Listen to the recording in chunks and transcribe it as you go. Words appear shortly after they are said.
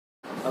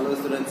Hello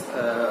students,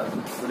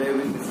 today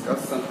we will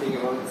discuss something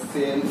about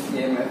cells,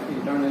 EMF,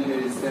 internal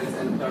resistance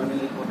and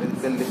terminal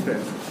potential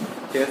difference.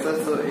 Okay sir,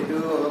 so itu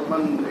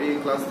alopman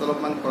ei class to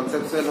alopman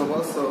conceptual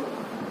hobo, so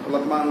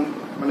alopman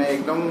mane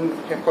ekdom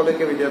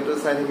hekoleke video to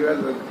sai thikiba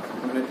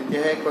mane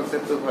titiahe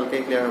concept to bhalke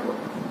clear hobo.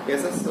 Okay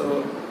sir,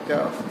 so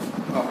ja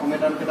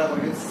hometan keta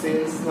hoye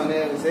cells mane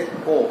hoise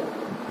co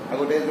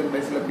agote jon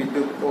paisila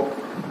bidyut co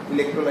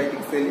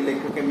electrolytic cell,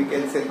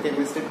 electrochemical cell,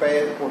 chemistry pai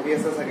poti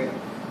asa sage.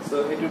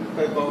 So it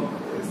would call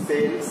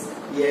cells,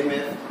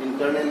 EMF,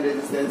 internal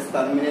resistance,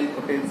 terminal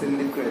potential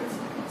difference.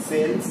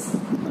 Cells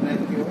মানে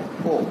কি হয়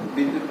কোক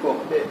বিদ্যুৎ কোক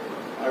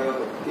আৰু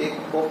এই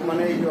কোক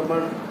মানে এই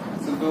আমাৰ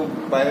যেটো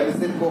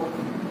বায়োলজিক্যাল কোক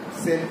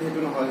সেল হেতু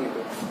নহয়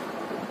কিন্তু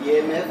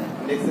EMF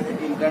নেক্সট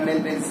internal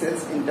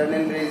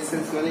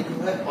resistance মানে কি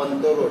হয়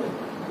অন্তরোধ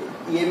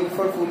EMF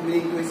for full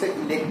meaning to is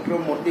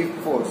electromotive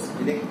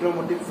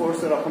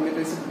force এর অসমীয়া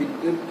হৈছে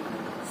বিদ্যুৎ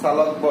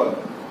চালক বল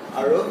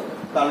আৰু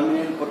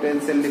terminal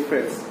potential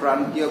difference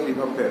প্ৰান্তীয়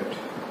বিভবেৰ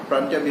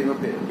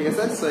ঠিক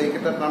আছে সো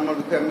এইটা নামৰ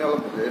বিষয়ে আমি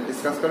অলপ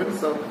ডিসকাস কৰিম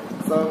সো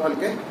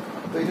ভালকে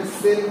তো এটা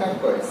সেল কাক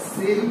কয়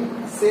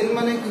সেল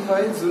মানে কি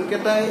হয় যোন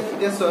কেটা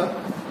এটা সো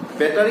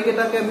ব্যাটারি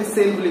কেটাকে আমি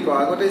সেল বুলি কওঁ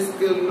আগতে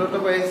স্কুলত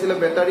পাইছিল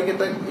ব্যাটারি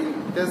কেটা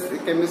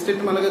কেমিস্ট্রি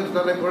তোমালকে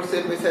দুটা টাইপৰ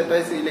সেল পাইছে এটা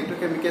আছে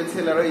ইলেক্ট্ৰোকেমিক্যাল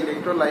সেল আৰু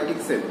ইলেক্ট্ৰোলাইটিক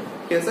সেল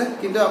ঠিক আছে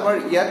কিন্তু আমাৰ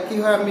ইয়াত কি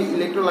হয় আমি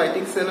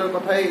ইলেক্ট্ৰোলাইটিক সেলৰ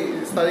কথাই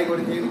ষ্টাডি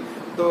কৰিম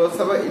তো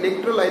সবা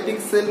ইলেক্ট্ৰোলাইটিক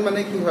সেল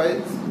মানে কি হয়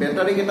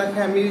ব্যাটাৰি কেটাকে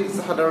আমি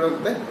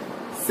সাধাৰণতে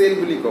সেল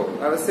বুলি কওঁ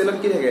আৰু সেলত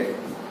কি থাকে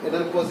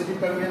এডাল পজিটিভ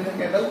টাৰ্মিনাল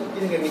থাকে এডাল কি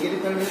থাকে নেগেটিভ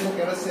টাৰ্মিনাল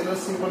থাকে আৰু সেলৰ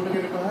সিম্বলটো কি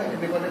হয়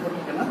এনেকুৱা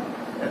থাকে না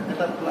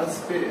এটা প্লাস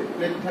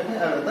প্লেট থাকে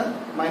আৰু এটা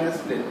মাইনাস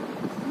প্লেট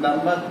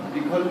লম্বা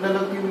দীঘল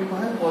ডালক কি বুলি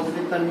কয়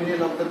positive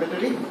terminal of the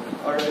battery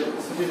আৰু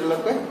ছুটি ডালক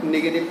কয়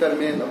negative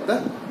terminal of the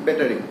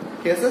battery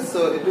ঠিক আছে সো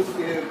এটো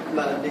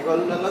দীঘল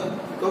ডালক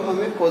কম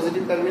আমি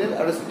পজিটিভ টার্মিনাল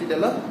আৰু ছুটি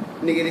ডালক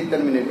নেগেটিভ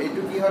টাৰ্মিনাল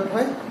এইটো কি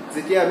হয়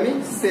যেতিয়া আমি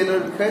সেলৰ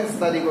বিষয়ে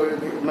ষ্টাডি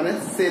কৰি মানে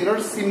সেলৰ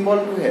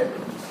সিম্বলটো হে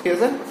ঠিক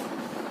আছে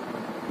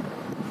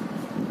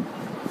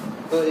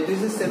তো it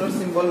is a সেলৰ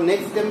symbol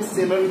next time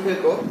সেলৰ বিষয়ে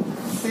কো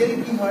সেল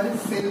কি হয়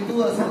সেলটো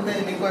আসলে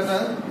এনেকুৱা এটা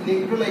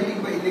ইলেক্ট্ৰোলাইটিক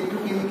বা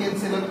ইলেক্ট্ৰোকেমিক্যাল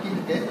সেলত কি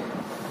থাকে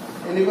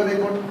এনেকুৱা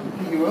টাইপৰ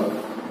থাকিব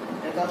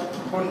এটা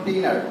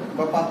কন্টেইনাৰ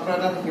বা পাত্ৰ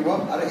এটা থাকিব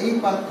আৰু এই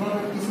পাত্ৰৰ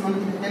কিছুমান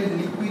কি থাকে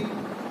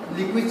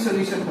লিকুইড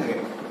সলিউশন থাকে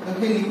তো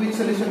সেই লিকুইড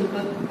সলিউশনটো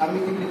আমি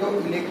কি বুলি কওঁ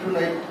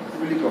ইলেক্ট্ৰোলাইট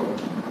বুলি কওঁ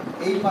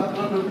এই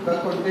পাত্ৰটোত বা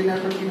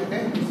কন্টেইনাৰটোত কি থাকে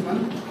কিছুমান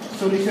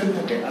সলিউশন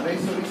থাকে আৰু এই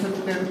সলিউশনটো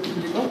আমি কি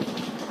বুলি কওঁ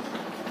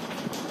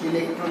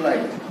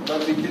ইলেক্ট্ৰোলাইট বা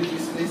বিদ্যুৎ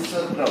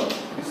বিশ্লেষক দ্ৰব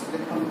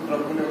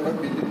বুলি কয়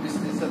বিদ্যুৎ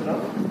বিশ্লেষক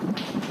দ্ৰব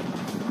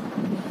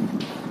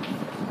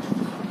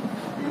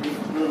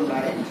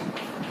ইলেক্ট্ৰোলাইট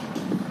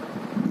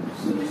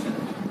সলিউশন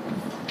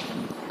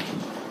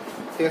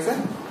ঠিক আছে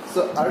সো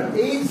আৰু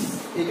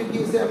এইটো কি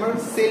হৈছে আমাৰ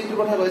সেলটোৰ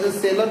কথা কৈছে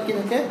সেলত কি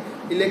থাকে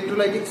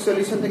ইলেক্ট্ৰোলাইটিক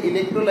সলিউশন থাকে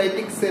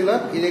ইলেক্ট্ৰোলাইটিক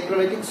সেলত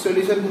ইলেক্ট্ৰোলাইটিক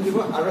সলিউশন থাকিব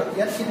আৰু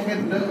ইয়াত কি থাকে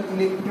দুডাল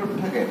ইলেক্ট্ৰোড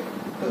থাকে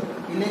তো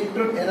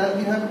ইলেক্ট্ৰোড এডাল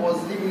কি হয়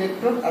পজিটিভ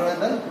ইলেক্ট্ৰোড আৰু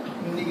এডাল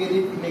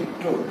নেগেটিভ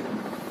ইলেক্ট্ৰোড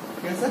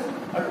ঠিক আছে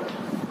আৰু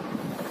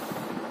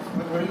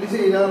ধৰিলিছে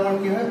এডাল আমাৰ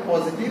কি হয়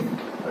পজিটিভ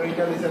আৰু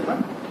এটা হৈছে আমাৰ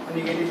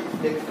নেগেটিভ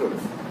ইলেক্ট্ৰোড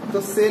তো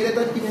সেল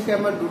এটা কি থাকে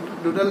আমাৰ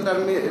দুডাল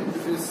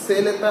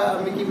সেল এটা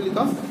আমি কি বুলি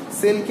কম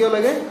সেল কিয়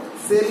লাগে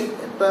সেল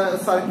এটা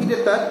সার্কিট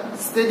এটা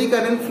স্টেডি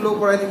কারেন্ট ফ্লো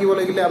কৰাই থাকিব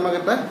লাগিলে আমাক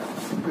এটা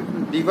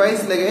ডিভাইস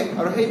লাগে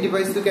আৰু সেই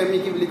ডিভাইসটোকে আমি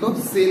কি বুলি কওঁ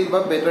সেল বা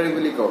ব্যাটারি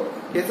বুলি কওঁ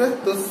ঠিক আছে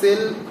তো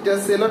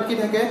সেলত কি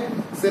থাকে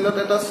সেলত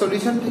এটা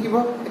সলিউশন থাকিব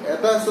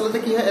এটা আসলে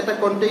কি হয় এটা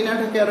কন্টেইনার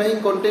থাকে আৰু এই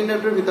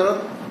কন্টেইনাৰটোৰ ভিতৰত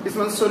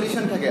কিছুমান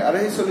সলিউশন থাকে আৰু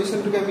এই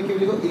সলিউশনটোকে আমি কি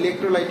বুলি কওঁ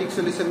ইলেক্ট্ৰোলাইটিক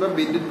সলিউশন বা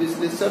বিদ্যুৎ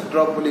বিশ্লেষক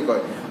দ্ৰব বুলি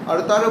কয়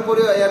আৰু তাৰ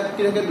উপৰিও ইয়াত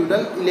কি থাকে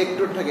দুডাল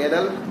ইলেক্ট্ৰোড থাকে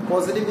এডাল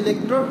পজিটিভ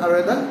ইলেক্ট্ৰোড আৰু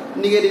এডাল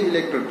নেগেটিভ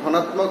ইলেক্ট্ৰোড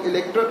ধনাত্মক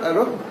ইলেক্ট্ৰোড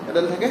আৰু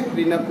এডাল থাকে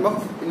ঋণাত্মক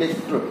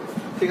ইলেক্ট্ৰোড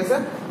ঠিক আছে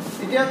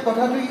এতিয়া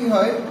কথাটো কি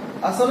হয়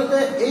আসলে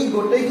এই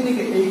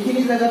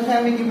এইখিনি জায়গাতে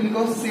আমি কি বুলি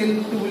কওঁ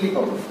সেলটো বুলি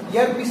কওঁ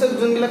ইয়াৰ পিছত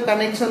যোনবিলাক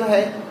কানেকশন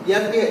হয়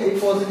ইয়াত কি এই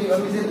পজিটিভ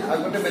আমি যে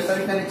আগতে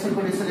ব্যাটারি কানেকশন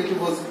কৰিছিল এইটো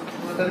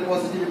ব্যাটাৰি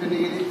পজিটিভ এটো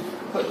নেগেটিভ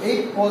তো এই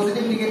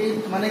পজিটিভ নেগেটিভ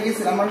মানে কি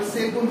আমাৰ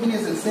সেল কোনখিনি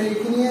আছে সেল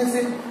এইখিনি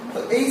আছে তো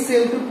এই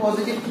সেলটো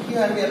পজিটিভ কি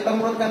হয় আমি এটা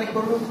মূৰত কানেক্ট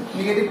কৰো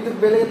নেগেটিভটো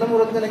বেলেগ এটা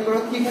মূৰত কানেক্ট কৰো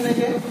কি খানে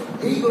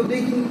এই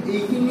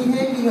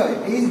এইখিনিহে কি হয়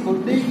এই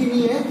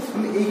গোটেইখিনিয়ে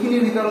আমি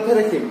এইখিনিৰ ভিতৰতে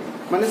ৰাখিম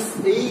মানে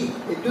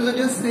এইটো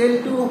যদি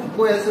সেলটো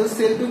কৈ আছে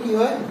সেলটো কি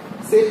হয়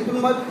সেলটো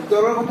মই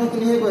ভিতৰৰ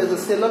কথাখিনিহে কৈ আছে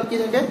সেলত কি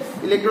থাকে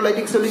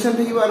ইলেক্ট্ৰোলাইটিক সলিউশন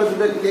থাকিব আৰু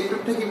দুডাল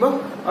ইলেক্ট্ৰোড থাকিব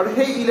আৰু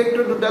সেই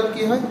ইলেক্ট্ৰোড দুডাল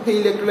কি হয় সেই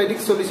ইলেক্ট্ৰোলাইটিক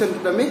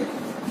সলিউশনটো আমি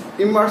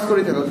ইমাৰ্স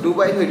কৰি থাকো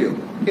ডুবাই থৈ দিও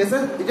ঠিক আছে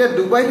এতিয়া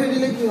ডুবাই থৈ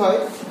দিলে কি হয়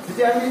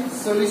যেতিয়া আমি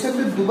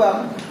সলিউশনটো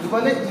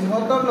ডুবালে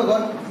ইহঁতৰ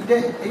লগত এতিয়া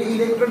এই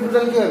ইলেক্ট্ৰোড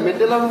দুডাল কি হয়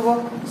মেটেলৰ হ'ব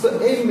সো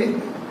এই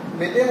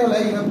মেটেল হলে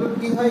ইহঁতৰ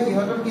কি হয়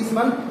ইহঁতৰ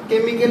কিছুমান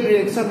কেমিক্যাল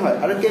ৰিঅ্যাকশন হয়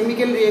আৰু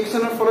কেমিক্যাল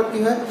ৰিঅ্যাকশনৰ ফলত কি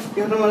হয়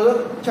ইহঁতৰ মাজত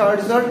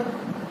চাৰ্জৰ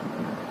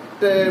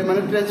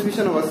মানে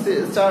ট্ৰান্সমিশন হ'ব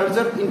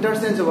চাৰ্জৰ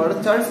ইন্টাৰচেঞ্জ হ'ব আৰু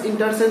চাৰ্জ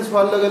ইন্টাৰচেঞ্জ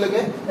হোৱাৰ লগে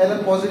লগে এটা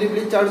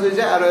পজিটিভলি চাৰ্জ হৈ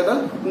যায় আৰু এটা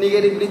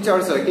নেগেটিভলি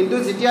চাৰ্জ হয় কিন্তু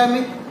যেতিয়া আমি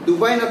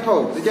ডুবাই নথও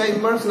যেতিয়া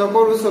ইমাৰ্জ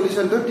নকৰো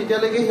সলিউশনটো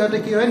তেতিয়ালৈকে হিহঁতে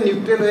কি হয়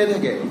নিউট্ৰেল হৈ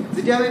থাকে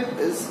যেতিয়া আমি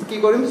কি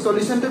কৰিম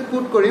সলিউশনটো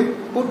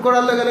পুট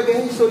কৰাৰ লগে লগে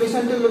এই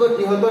সলিউশনটোৰ লগত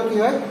ইহঁতৰ কি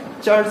হয়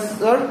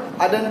চাৰ্জৰ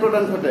আদান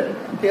প্ৰদান ঘটে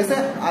ঠিক আছে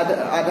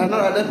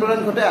আদানৰ আদান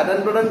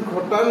প্ৰদান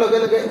ঘটাৰ লগে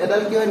লগে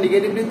এডাল কি হয়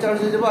নিগেটিভলি চাৰ্জ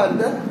হৈ যাব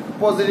আৰু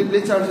পজিটিভলি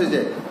চাৰ্জ হৈ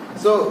যায়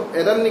সো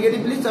এডাল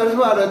নিগেটিভলি চাৰ্জ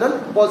হ'ব আৰু এডাল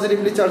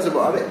পজিটিভলি চাৰ্জ হ'ব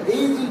আৰু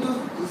এই যোনটো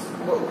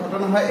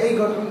ঘটনা হয় এই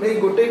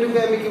গোটেইটোকে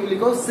আমি কি বুলি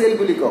কওঁ সেল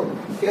বুলি কওঁ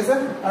ঠিক আছে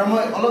আৰু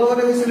মই অলপ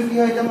আগতে কৈছিলো কি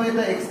হয় এটা মই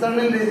এটা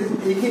এক্সটাৰ্নাল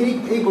এইখিনি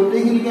এই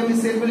গোটেইখিনিকে আমি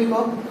সেল বুলি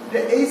কওঁ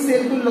এই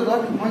সেলটোৰ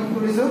লগত মই কি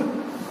কৰিছো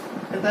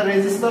এটা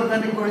ৰেজিস্টাৰ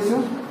কানেক্ট কৰিছো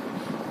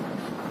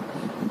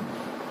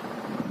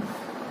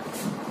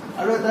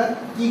আৰু এটা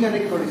কি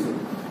কানেক্ট কৰিছো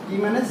কি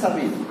মানে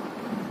চাবি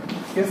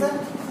ঠিক আছে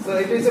সো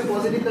এটা ইজ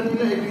পজিটিভ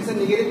টাৰ্মিনেল এটা ইজ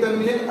নেগেটিভ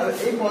টাৰ্মিনেল আৰু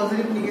এই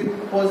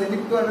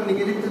পজিটিভটো আৰু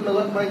নেগেটিভটোৰ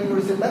লগত মই কি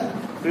কৰিছো এটা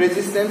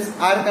ৰেজিস্ট্যান্স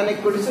R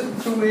কানেক্ট কৰিছো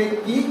থ্ৰু এ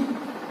কি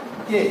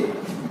কে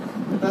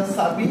এটা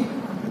চাবি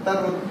এটা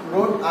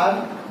ৰড R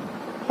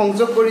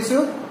সংযোগ কৰিছো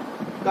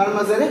তাৰ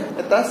মাজেৰে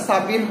এটা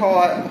চাবিৰ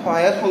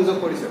সহায়ত সংযোগ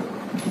কৰিছো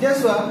এতিয়া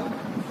চোৱা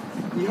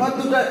ইহত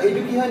দুটা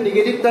এইটো কি হয়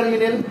নেগেটিভ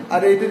টাৰ্মিনেল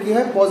আৰু এইটো কি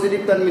হয়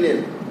পজিটিভ টাৰ্মিনেল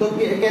তো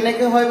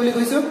কেনেকৈ হয় বুলি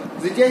কৈছো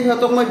যেতিয়া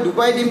ইহতক মই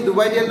ডুবাই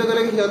দিয়াৰ লগে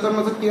লগে ইহতৰ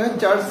মাজত কি হয়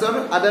চাৰ্জৰ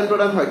আদান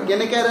প্ৰদান হয়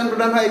কেনেকৈ আদান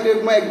প্ৰদান হয় এইটো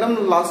মই একদম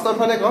লাষ্টৰ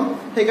ফালে কম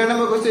সেইকাৰণে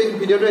মই কৈছো এই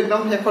ভিডিওটো একদম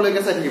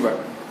শেষলৈকে চাই থাকিবা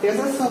ঠিক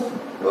আছে সব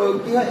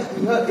কি হয়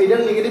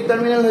এডাল নেগেটিভ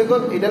টাৰ্মিনেল হৈ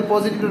গ'ল এডাল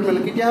পজিটিভ টাৰ্মিনেল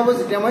কেতিয়া হ'ব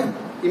যেতিয়া মই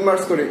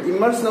ইমাৰ্জ কৰিম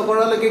ইমাৰ্জ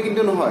নকৰালৈকে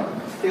কিন্তু নহয়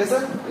ঠিক আছে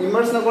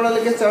ইমাৰ্জ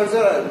নকৰালৈকে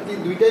চাৰ্জৰ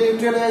দুইটা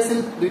নিউট্ৰেল হৈ আছিল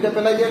দুইটা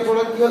পেলাই দিয়াৰ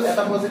ফলত কি হ'ল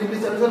এটা পজিটিভলি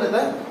চাৰ্জ হ'ল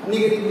এটা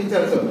নিগেটিভলি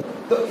চাৰ্জ হ'ল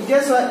তো এতিয়া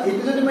চোৱা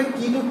এইটো যদি মই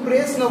কিটো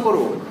প্ৰেছ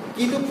নকৰো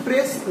কিটো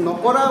প্ৰেছ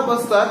নকৰা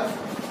অৱস্থাত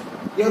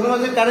ইহঁতৰ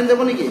মাজত কাৰেণ্ট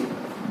যাব নেকি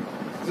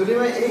যদি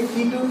মই এই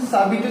কিটো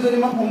চাবিটো যদি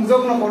মই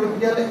সংযোগ নকৰো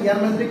তেতিয়াহ'লে ইয়াৰ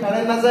মাজত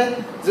কাৰেণ্ট নাযায়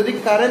যদি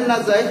কাৰেণ্ট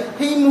নাযায়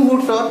সেই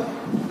মুহূৰ্তত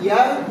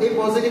ইয়াৰ এই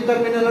পজিটিভ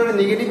টাৰ্মিনেল আৰু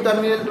নেগেটিভ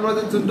টাৰ্মিনেলটোৰ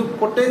মাজত যোনটো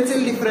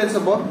পটেনচিয়েল ডিফাৰেন্স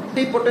হ'ব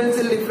সেই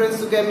পটেনচিয়েল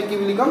ডিফাৰেন্সটোকে আমি কি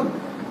বুলি ক'ম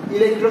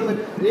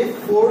electromagnetic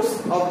force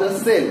of the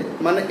cell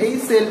মানে এই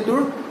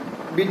সেলটোৰ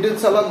বিদ্যুৎ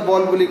চালক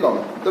বল বুলি কম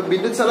তো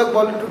বিদ্যুৎ চালক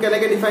বলটো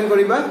কেনেকৈ ডিফাইন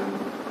কৰিবা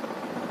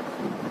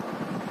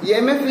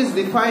EMF is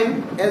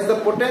defined as the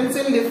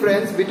potential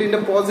difference between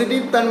the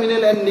positive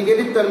terminal and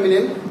negative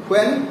terminal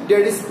when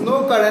there is no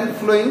current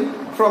flowing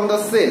from the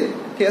cell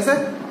ঠিক আছে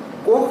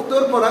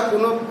কোষটোৰ পৰা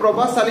কোনো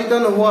প্ৰবাহ চালিত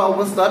নোহোৱা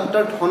অৱস্থাত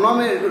তাৰ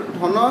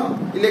ধন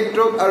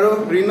ইলেক্ট্ৰড আৰু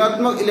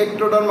ঋণাত্মক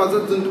ইলেক্ট্ৰডৰ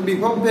মাজত যোনটো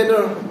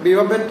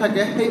বিভৱভেদ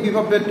থাকে সেই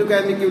বিভৱভেদটোকে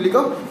আমি কি বুলি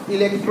কওঁ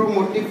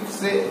ইলেক্ট্ৰমোটিভ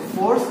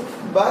ফোৰ্স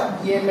বা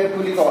EMF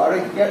বুলি কওঁ আৰু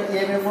ইয়াৰ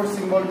EMF ৰ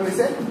সিম্বলটো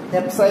হৈছে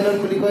এপসাইলন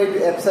বুলি কয় এইটো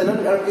এপসাইলন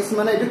আৰু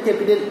কিছুমানে এইটো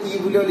ক্যাপিটেল E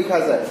বুলিও লিখা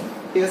যায়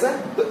ঠিক আছে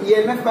তো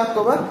EMF কাক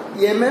কবা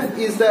EMF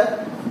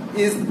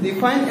is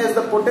defined as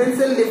the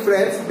potential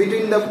difference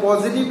between the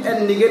positive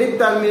and negative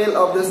terminal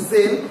of the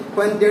cell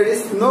when there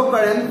is no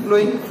current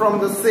flowing from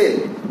the cell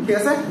ঠিক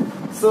আছে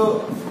so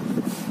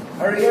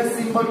আৰু ইয়াৰ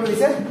সিম্বলটো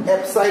হৈছে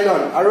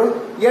এপসাইলন আৰু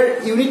ইয়াৰ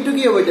ইউনিটটো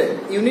কি হ'ব যায়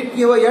ইউনিট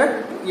কি হ'ব ইয়াৰ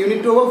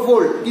ইউনিট হ'ব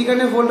ভোল্ট কি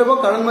কাৰণে ভোল্ট হ'ব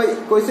কাৰণ মই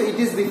কৈছো it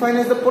is defined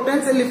as the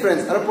potential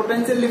difference আৰু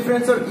পটেনচিয়েল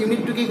ডিফাৰেন্সৰ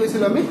ইউনিটটো কি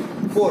কৈছিল আমি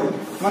ভোল্ট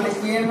মানে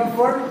EMF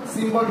ৰ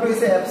সিম্বলটো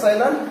হৈছে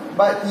এপসাইলন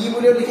বা E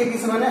বুলিও লিখে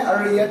কিছুমানে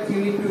আৰু ইয়াৰ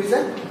ইউনিটটো হৈছে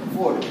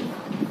ভোল্ট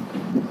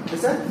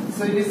আছে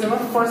সো ইট ইজ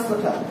আমাৰ ফাৰ্স্ট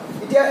কথা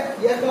এতিয়া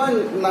ইয়াৰ তোমাৰ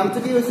নামটো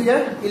কি হৈছে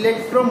ইয়াৰ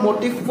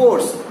ইলেক্ট্ৰমোটিভ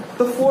ফোৰ্স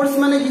তো ফোৰ্স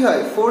মানে কি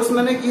হয় ফোৰ্স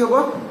মানে কি হ'ব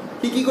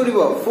কি কৰিব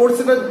ফোর্স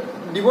এটা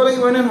দিব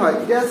লাগিব নে নহয়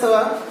এতিয়া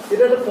চাবা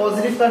এটা এটা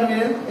পজিটিভ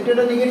টাৰ্মিনেল এটা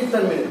এটা নেগেটিভ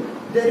টাৰ্মিনেল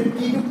যে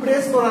কিটো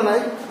প্ৰেছ কৰা নাই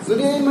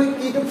যদি মই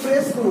কিটো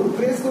প্ৰেছ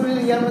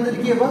কৰিলে ইয়াৰ মাজত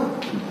কি হ'ব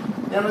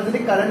ইয়াৰ মাজত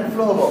কাৰেন্ট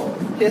ফ্লো হ'ব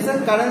ঠিক আছে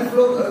কাৰেন্ট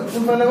ফ্লো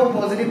কোনফালে হ'ব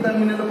পজিটিভ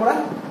টাৰ্মিনেলৰ পৰা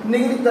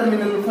নেগেটিভ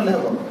টাৰ্মিনেলৰ ফালে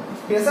হ'ব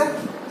ঠিক আছে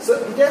সো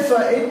এতিয়া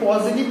চোৱা এই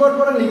পজিটিভৰ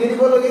পৰা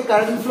নেগেটিভলৈকে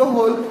কাৰেন্ট ফ্লো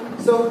হ'ল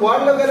সো হোৱাৰ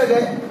লগে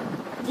লগে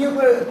কি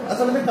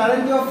আচলতে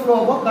কাৰেন্ট কিয় ফ্লো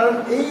হ'ব কাৰণ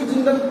এই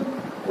যোনডাল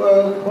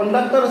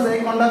কন্ডাক্টৰ আছে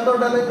এই কন্ডাক্টৰ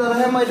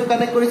ডালেৰে মই এটা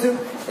কানেক্ট কৰিছো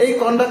এই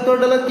কন্ডাক্টৰ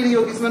ডালত কি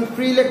হ'ব কিছুমান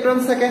ফ্ৰী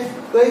ইলেক্ট্ৰনছ থাকে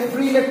তো এই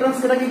ফ্ৰী ইলেক্ট্ৰনছ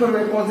কেটা কি কৰিব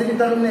পজিটিভ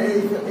টাৰ্মিনেল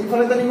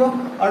এইফালে টানিব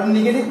আৰু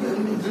নেগেটিভ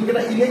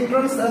যোনকেটা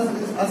ইলেক্ট্ৰনছ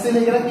আছে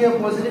সেইকেটা কি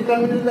পজিটিভ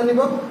টাৰ্মিনেল টানিব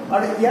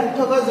আৰু ইয়াত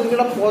থকা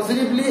যোনকেটা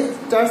পজিটিভলি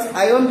চাৰ্জ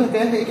আয়ন থাকে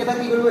সেইকেটা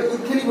কি কৰিব ই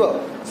খেলিব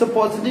সো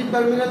পজিটিভ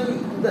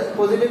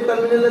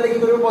টাৰ্মিনেললে কি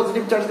কৰিব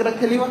পজিটিভ চাৰ্জ কেটা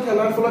খেলিব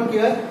খেলাৰ ফলত কি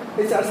হয়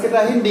এই চাৰ্জ কেটা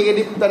আহি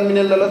নেগেটিভ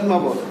টাৰ্মিনেল ডালত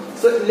সোমাব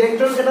সো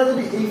ইলেক্ট্ৰন কেটা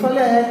যদি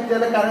এইফালে আহে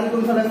তেতিয়ালে কাৰেন্ট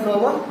কোনফালে ফ্লো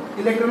হ'ব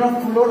ইলেক্ট্ৰনৰ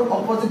ফ্লোৰ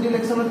অপোজিট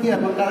ডিৰেকচনত কি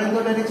হ'ব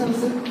কাৰেন্টৰ ডাইৰেকচন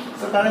আছে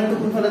সো কাৰেন্টটো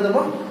কোনফালে যাব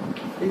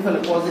এইফালে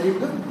positive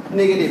two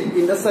negative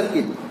in the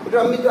circuit এটা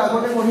আমি তো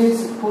আগতে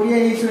পঢ়ি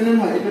আহিছো নে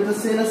নহয় এটা তো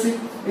সেল আছে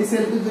এই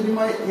সেলটো যদি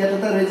মই ইয়াত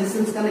এটা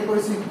ৰেজিস্ট্যান্স কানেক্ট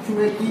কৰিছো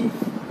কিবা কি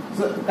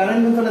সো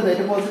কারেন্ট কোনফালে যায়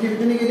এটা পজিটিভ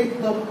টু নেগেটিভ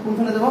তো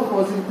কোনফালে যাব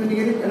পজিটিভ টু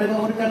নেগেটিভ এনেকুৱা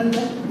কৰি কাৰেন্ট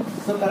যায়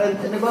সো কাৰেন্ট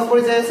এনেকুৱা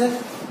কৰি যায় আছে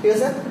ঠিক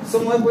আছে সো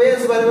মই কৈ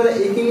আছো বাৰে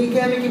এইখিনিকে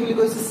আমি কি বুলি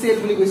কৈছো সেল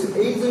বুলি কৈছো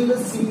এই যোনটো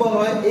সিম্বল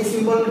হয় এই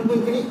সিম্বলটো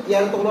কোনখিনি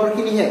ইয়াৰ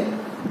তলৰখিনি হে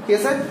ঠিক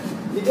আছে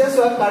এতিয়া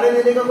চোৱা কাৰেন্ট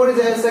এনেকুৱা কৰি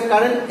যায় আছে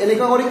কাৰেন্ট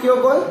এনেকুৱা কৰি কিয়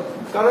গ'ল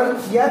কাৰণ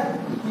ইয়াত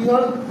কি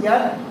হ'ল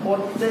ইয়াত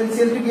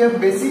পটেনচিয়েলটো কি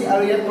বেছি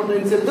আৰু ইয়াত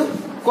পটেনচিয়েলটো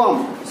কম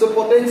সো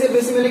পটেনশিয়াল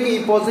বেছি মানে কি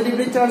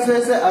পজিটিভলি চাৰ্জ হৈ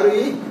আছে আৰু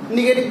ই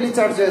নেগেটিভলি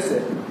চাৰ্জ হৈ আছে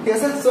ঠিক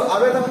আছে সো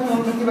আৰু এটা কথা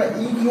মনত ৰাখিবা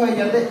ই কি হয়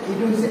ইয়াতে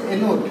ইটো হৈছে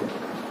এনোড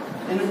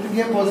এনোড কি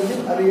হয় পজিটিভ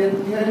আৰু ইয়াত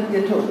কি হয়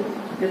কেথোড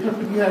কেথোড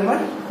কি হয় আমাৰ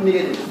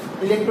নেগেটিভ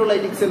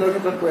ইলেক্ট্ৰোলাইটিক সেলৰ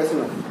ক্ষেত্ৰত কৈ আছো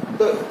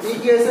তো ই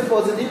কি হৈছে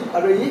পজিটিভ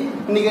আৰু ই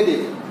নেগেটিভ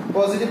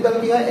পজিটিভ ডাল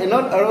কি হয়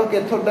এনোড আৰু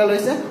কেথোড ডাল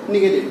হৈছে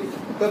নেগেটিভ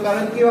তো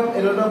কাৰেন্ট কি হয়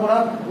এনোডৰ পৰা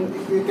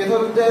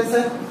কেথোড যায় আছে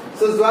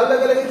সো জোয়াল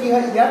লগে লগে কি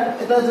হয় ইয়াত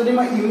এটা যদি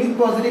মই ইউনিট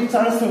পজিটিভ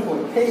চার্জ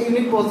নকৰো সেই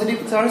ইউনিট পজিটিভ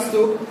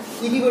চাৰ্জটো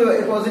কি কি কৰিব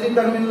এই পজিটিভ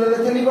টাৰ্মিনাললে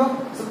ঠেলিব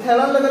সো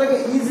ঠেলাৰ লগে লগে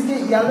ই যদি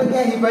ইয়ালৈকে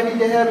আহিবা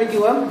তেতিয়াহে আমি কি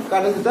হ'ম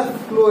কারেন্ট এটা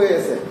ফ্লো হৈ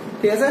আছে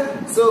ঠিক আছে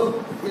সো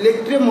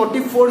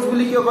ইলেক্ট্ৰোমোটিভ ফোৰ্স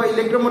বুলি কি কয়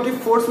ইলেক্ট্ৰোমোটিভ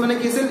ফোর্স মানে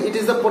কি আছিল it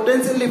is the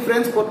potential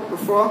difference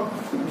from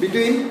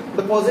between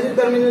the positive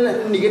terminal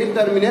and negative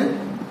terminal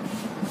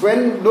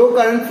when no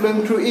current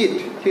flowing through it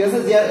ঠিক আছে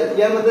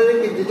ইয়াৰ মধ্যে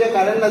যেতিয়া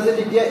কাৰেন্ট আছে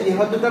তেতিয়া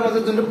ইহত দুটাৰ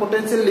মাজত যোনটো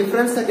পটেনশিয়াল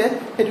ডিফাৰেন্স থাকে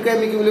হেতুকে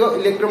আমি কি বুলি কওঁ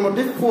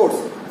ইলেক্ট্ৰোমোটিভ ফোর্স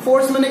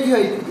ফোর্স মানে কি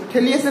হয়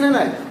ঠেলি আছে না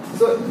নাই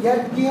সো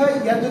ইয়াত কি হয়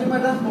ইয়াত যদি মই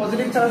এটা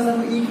পজিটিভ চার্জ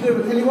আছে ই কি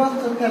ঠেলিব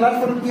সো ঠেলাৰ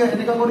ফলত কি হয়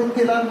এনেকা কৰি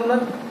ঠেলাৰ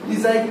ফলত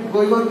ইজাই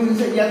গৈ কি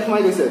হৈছে ইয়াত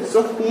সোমাই গৈছে সো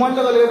সোমাৰ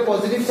লগে লগে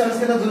পজিটিভ চার্জ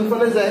কেটা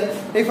যোনফালে যায়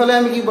এইফালে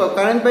আমি কি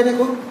কারেন্ট পাই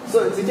থাকো সো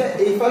যেতিয়া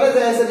এইফালে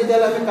যায় আছে তেতিয়া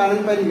আমি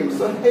কারেন্ট পাই থাকিম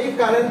সো সেই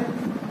কারেন্ট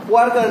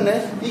পোৱাৰ কাৰণে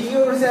ই কি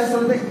কৰিছে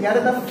আসলে ইয়াৰ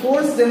এটা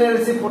ফোৰ্স জেনাৰেট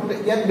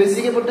ইয়াত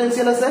বেছিকে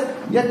পটেনশিয়াল আছে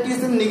ইয়াত কি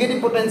আছে নেগেটিভ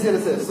পটেনশিয়াল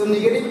আছে সো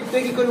নেগেটিভটো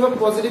কি কৰিব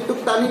পজিটিভটো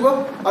টানিব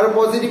আৰু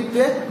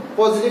পজিটিভটোৱে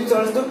পজিটিভ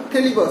চার্জটো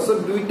ঠেলিব সো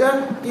দুইটা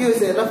কি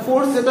হৈছে এটা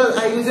ফোর্স এটা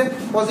আই গৈছে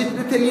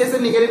পজিটিভটো ঠেলি আছে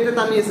নেগেটিভটো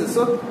টানি আছে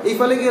সো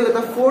এইফালে কি হ'ল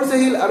এটা ফোর্স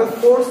আহিল আৰু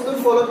ফোৰ্সটোৰ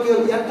ফলত কি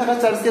হ'ল ইয়াত থকা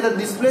চার্জ কেটা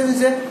ডিসপ্লেস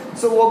হৈছে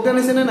সো ওয়ার্ক ডান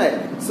হৈছে নাই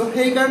সো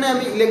সেই কাৰণে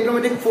আমি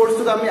ইলেক্ট্ৰোমেটিক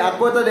ফোৰ্সটোক আমি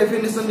আকৌ এটা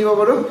ডেফিনিশন দিব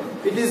পাৰো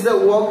it is the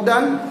work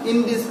done in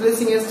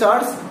ডিসপ্লেসিং A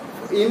charge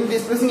in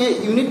displacing a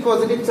unit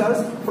positive charge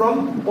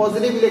from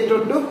positive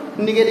electrode to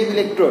negative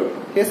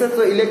electrode yes sir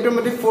so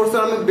electromotive force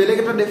ar ame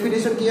beleg eta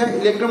definition ki hai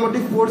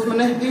electromotive force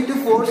mane eitu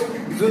force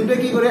junte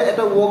ki kore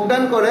eta work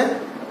done kore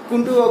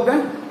kuntu work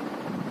done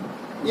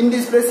in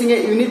displacing a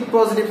unit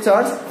positive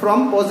charge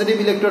from positive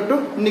electrode to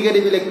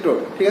negative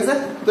electrode ঠিক আছে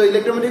তো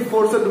electromotive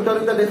force er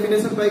duta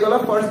definition pai gola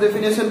first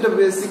definition to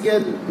basic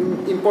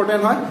important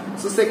hoy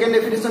so second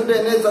definition to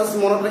ene just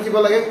monot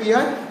rakhiba lage ki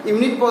hoy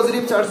unit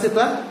positive charge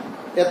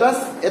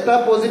এটা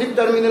positive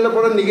টাৰ্মিনালৰ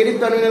পৰা negative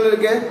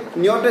টাৰ্মিনাললৈকে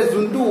নিয়তে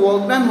যোনটো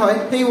work ডান হয়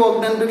সেই work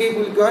ডানটো কি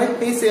বুলি কয়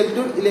সেই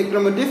সেলটোৰ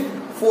ইলেক্ট্ৰোমোটিভ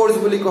ফোৰ্স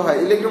বুলি কয় হয়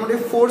ইলেক্ট্ৰোমোটিভ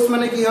ফোৰ্স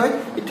মানে কি হয়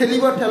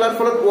ঠেলিব ঠেলাৰ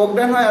ফলত ওয়াৰ্ক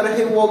ডান হয় আৰু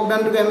সেই ওয়াৰ্ক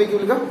ডানটোকে আমি কি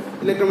বুলি কওঁ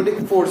ইলেক্ট্ৰোমোটিভ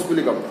ফোৰ্স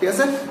বুলি কওঁ ঠিক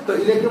আছে তো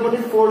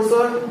ইলেক্ট্ৰোমোটিভ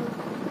ফোৰ্সৰ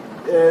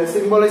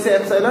সিম্বল হৈছে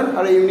এপসাইলন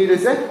আৰু ইউনিট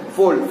হৈছে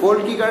ভোল্ট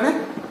ভোল্ট কি কাৰণে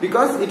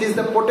because it is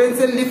the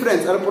potential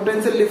difference আৰু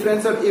পটেনশিয়াল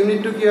ডিফাৰেন্সৰ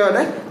ইউনিটটো কি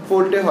হয়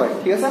ভোল্টে হয়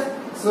ঠিক আছে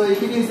so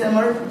it is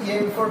our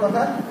EMF for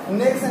কথা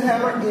next है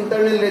our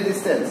internal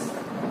resistance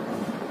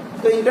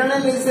तो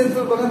internal resistance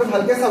को কথা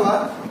ভালকে চাবা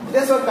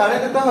এতিয়া সো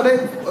কারেন্ট এটা হলে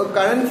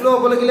কারেন্ট ফ্লো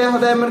হ'ব লাগিলে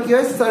হলে আমাৰ কি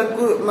হয়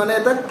সার্কুল মানে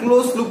এটা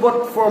ক্লোজ লুপত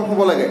ফর্ম হ'ব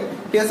লাগে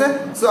ঠিক আছে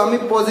সো আমি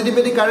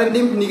পজিটিভলি কারেন্ট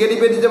দিম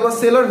নেগেটিভলি যাব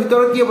সেলৰ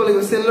ভিতৰত কি হ'ব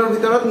লাগিব সেলৰ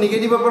ভিতৰত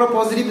নেগেটিভৰ পৰা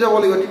পজিটিভ যাব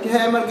লাগিব তেতিয়া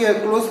আমাৰ কি হয়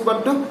ক্লোজ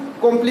পাৰ্টটো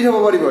কমপ্লিট হ'ব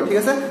পাৰিব ঠিক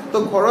আছে তো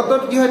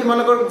ঘৰতত কি হয়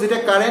তোমালোকৰ যেটা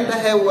কাৰেন্ট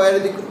আহে ওয়্যাৰ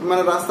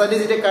মানে ৰাস্তা দি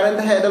যেটা কাৰেন্ট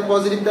আহে এটা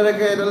পজিটিভ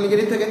থাকে এটা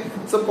নেগেটিভ থাকে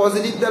সো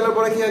পজিটিভ ডালৰ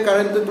পৰা কি হয়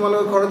কাৰেন্টটো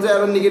তোমালোকৰ ঘৰত যায়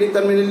আৰু নেগেটিভ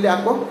টাৰ্মিনাললে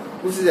আকৌ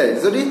গুচি যায়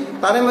যদি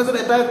তাৰে মাজত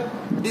এটা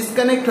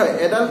ডিসকানেক্ট হয়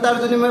এডাল তার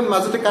যদি মই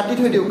মাজতে কাটি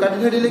থৈ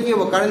দিলে কি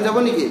হ'ব কারেন্ট যাব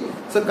নেকি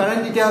সো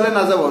কারেন্ট তেতিয়া হলে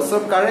না যাব সো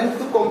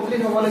কারেন্টটো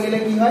কমপ্লিট হ'ব লাগিলে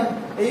কি হয়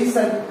এই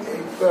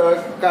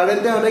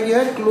কারেন্টে হলে কি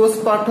হয় ক্লোজ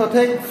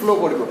পাথতে ফ্লো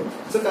কৰিব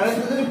সো কাৰেন্ট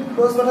যদি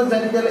ক্লোজ পাথত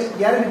যায় তেতিয়ালে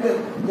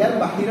ইয়াৰ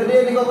বাহিৰতে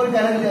এনেকুৱা কৰি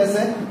কারেন্ট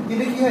আছে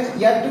কিন্তু কি হয়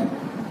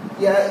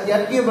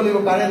ইয়াত কি হ'ব লাগিব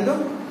কারেন্টটো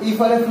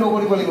ইফালে ফ্লো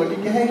কৰিব লাগিব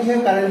তেতিয়াহে কি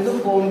হয় কারেন্টটো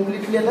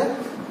কমপ্লিটলি এটা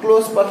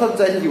ক্লোজ পাথত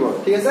যায় থাকিব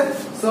ঠিক আছে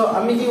সো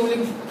আমি কি বুলি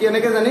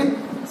কেনেকৈ জানিম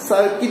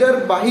সার্কিটের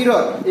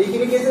বাহিৰত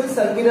এইখিনি কি আছে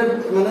সাৰ্কিটেৰ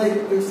মানে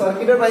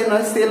সাৰ্কিটেৰ বাহিৰ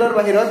নহয়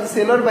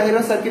সেলৰ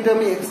বাহিৰত সাৰ্কিট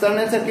আমি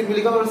এক্সটাৰ্নাল সাৰ্কিট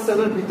বুলি কওঁ আৰু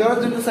সেলৰ ভিতৰত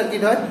যোনটো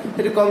সাৰ্কিট হয়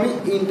সেইটো আমি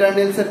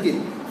ইন্টাৰনাল সাৰ্কিট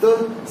তো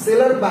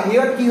সেলৰ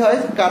বাহিৰত কি হয়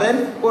কাৰেন্ট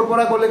কোৰ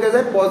পৰা কলৈকে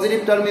যায় পজিটিভ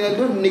টাৰ্মিনাল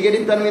টু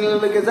নেগেটিভ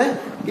টাৰ্মিনাললৈকে যায়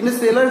কিন্তু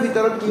সেলৰ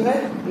ভিতৰত কি হয়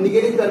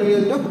নেগেটিভ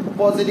টাৰ্মিনাল টু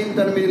পজিটিভ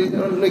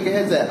টাৰ্মিনাললৈকে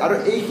যায় আৰু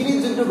এইখিনি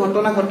যোনটো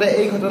ঘটনা ঘটে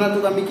এই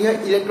ঘটনাটোক আমি কি হয়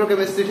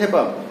ইলেক্ট্ৰোকেমিষ্ট্ৰিতহে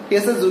পাম ঠিক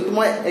আছে যোনটো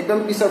মই একদম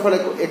পিছৰ ফালে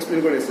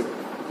এক্সপ্লেইন কৰিছো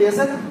ঠিক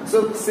আছে সো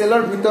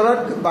সেলৰ ভিতৰত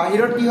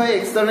বাহিৰত কি হয়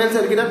external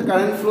সার্কিটত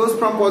current flows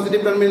from positive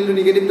terminal two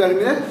negative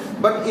terminal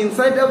but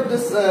inside of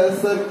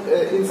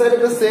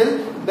the cell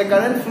the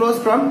current flows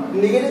from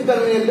negative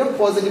terminal to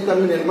positive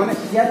terminal মানে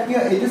ইয়াত কি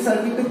হয় এই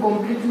সার্কিটটো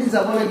কমপ্লিটলি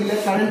যাব লাগিলে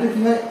কারেন্টটো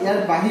কি হয় ইয়াৰ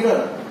বাহিৰত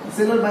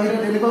সেলৰ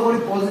বাহিৰত এনেকুৱা কৰি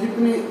পজিটিভ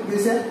খিনি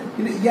গৈছে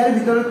কিন্তু ইয়াৰ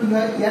ভিতৰত কি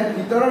হয় ইয়াৰ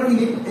ভিতৰৰ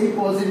খিনি এই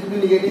পজিটিভ টু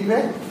নেগেটিভে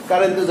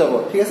কাৰেন্টটো যাব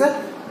ঠিক আছে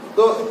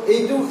তো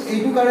এইটো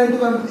কাৰেন্ট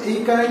এই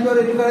কাৰেন্ট আৰু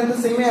এইটো কাৰেন্ট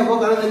সেমে হ'ব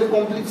কাৰণ এইটো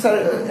কমপ্লিট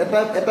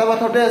এটা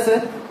বাথতে আছে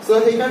সো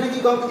সেই কাৰণে কি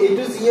কম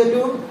এইটো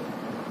যেটো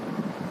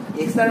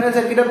এক্সটাৰ্নাল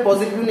সাৰ্কিটৰ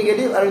পজিটিভ টু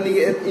নেগেটিভ আৰু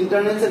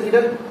ইন্টাৰনাল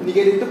সাৰ্কিটৰ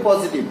নেগেটিভ টু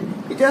পজিটিভ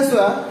এটা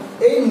সোৱা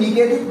এই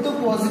নেগেটিভ টু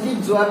পজিটিভ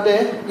যোৱাতে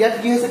ইয়াত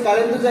কি হৈছে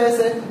কাৰেন্ট যাই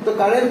আছে তো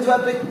কাৰেন্ট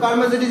যোৱাতে কাৰ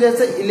মাজেদি যাই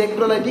আছে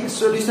ইলেক্ট্ৰোলাইটিক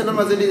সলিউশনৰ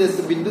মাজেদি যাই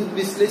আছে বিদ্যুৎ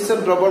বিশ্লেষণ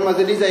দ্ৰবৰ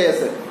মাজেদি যাই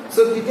আছে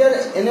সো তেতিয়া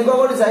এনেকুৱা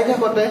কৰি যাই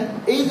থাকতে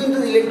এই যোনটো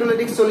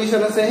ইলেক্ট্ৰোলাইটিক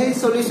সলিউশন আছে সেই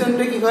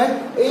সলিউশনটো কি হয়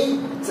এই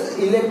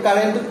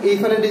কাৰেন্ট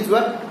এইফালে দি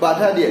যোৱা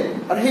বাধা দিয়ে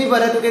আৰু সেই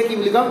বাধাটোকে কি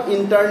বুলি কম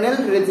ইন্টাৰনেল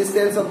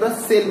ৰেজিস্ট্যান্স অফ দা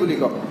সেল বুলি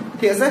কম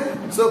ঠিক আছে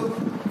সো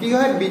কি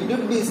হয়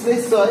বিদ্যুৎ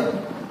বিশ্লেষণ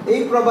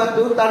এই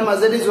প্ৰবাহটো তাৰ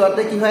মাজেদি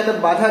যোৱাতে কি হয় এটা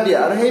বাধা দিয়ে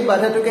আৰু সেই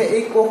বাধাটোকে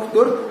এই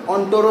কোষটোৰ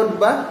অন্তৰত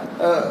বা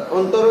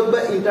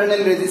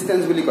ইন্টাৰনেল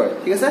ৰেজিস্ট্যান্স বুলি কয়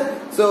ঠিক আছে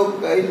সো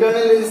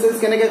ইন্টাৰনেল ৰেজিস্ট্যান্স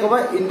কেনেকৈ কবা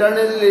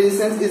internal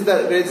ৰেজিস্ট্যান্স is the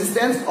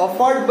ৰেজিস্ট্যান্স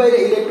offered by the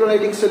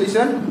ইলেক্ট্ৰোলাইটিক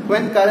solution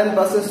when current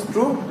passes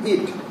through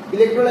it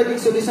ইলেক্ট্ৰোলাইটিক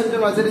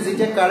সলিউশনটোৰ মাজেদি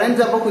যেতিয়া কাৰেন্ট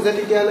যাব খুজে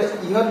তেতিয়া হলে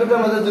ইহত দুটাৰ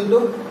মাজত যোনটো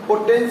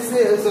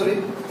পটেনশিয়াল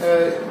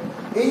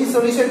এই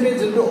সলিউশনটোৱে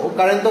যোনটো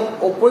কাৰেন্টক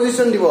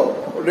অপজিশন দিব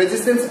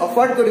ৰেজিস্ট্যান্স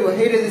অফাৰ্ড কৰিব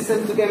সেই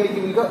ৰেজিস্ট্যান্সটোকে আমি কি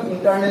বুলি কওঁ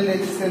ইন্টাৰনেল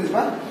ৰেজিস্ট্যান্স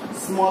বা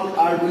স্মল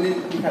r বুলি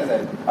লিখা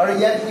যায় আৰু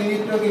ইয়াত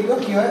ইউনিটটো কিন্তু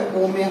কি হয়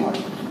ওমে হয়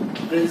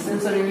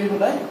ৰেজিস্ট্যান্সৰ ইউনিট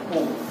হয়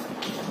ওম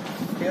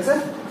ঠিক আছে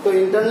তো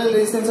ইন্টাৰনাল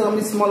ৰেজিস্ট্যান্স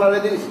আমি স্মল r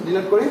দিয়ে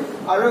ডিনোট কৰি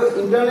আৰু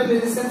ইন্টারনাল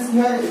রেজিস্ট্যান্স কি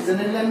হয়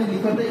জেনারেলি আমি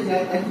লিখতে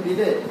ইয়াত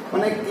দিলে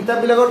মানে কিতাপ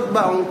বিলাকত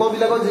বা অংক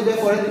বিলাকত যেটা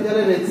কৰে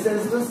তেতিয়ালে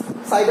ৰেজিস্ট্যান্সটো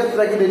সাইডত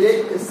ৰাখি দিলে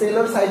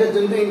সেলৰ সাইডত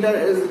যোনটো ইন্টাৰ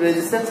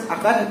ৰেজিস্ট্যান্স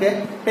আকা থাকে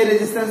সেই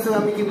ৰেজিস্ট্যান্সটো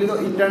আমি কি বুলি কওঁ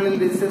ইন্টাৰনাল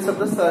ৰেজিস্ট্যান্স অফ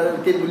দা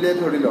সাৰ্কিট বুলি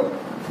ধৰি লওঁ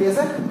ঠিক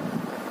আছে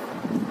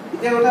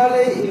এতিয়া কথা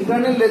হলে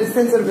ইন্টাৰনাল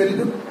ৰেজিস্ট্যান্সৰ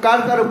ভ্যালুটো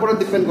কাৰ ওপৰত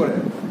ডিপেন্ড কৰে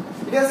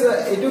ঠিক আছে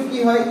এটো কি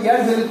হয় ইয়াৰ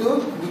ভ্যালুটো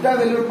দুটা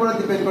ভ্যালুৰ ওপৰত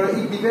ডিপেন্ড কৰে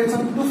it depends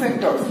on two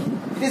factors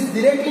it is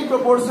directly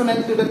proportional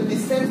to the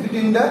distance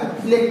between the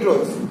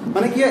electrodes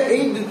মানে কি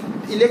এই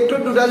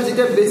ইলেক্ট্ৰোড দুডাল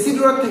যেটা বেছি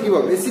দূৰত থাকিব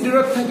বেছি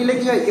দূৰত থাকিলে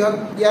কি হয়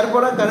ইয়াৰ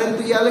পৰা কাৰেন্ট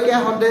ইয়ালৈকে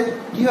আহতে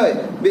কি হয়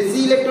বেছি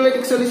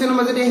ইলেক্ট্ৰোলাইটিক সলিউশনৰ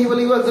মাজেদি আহিব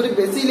লাগিব যদি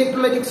বেছি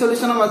ইলেক্ট্ৰোলাইটিক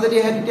সলিউশনৰ মাজেদি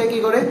আহে তেতিয়া কি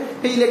কৰে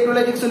সেই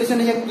ইলেক্ট্ৰোলাইটিক সলিউশন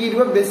হে কি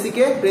দিব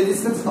বেছিকে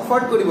ৰেজিস্ট্যান্স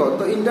অফাৰ্ড কৰিব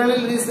তো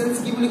ইন্টাৰনাল ৰেজিস্ট্যান্স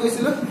কি বুলি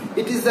কৈছিল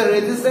it is the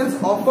resistance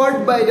offered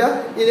by the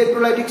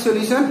electrolytic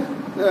solution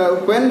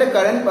when the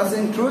current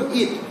passing through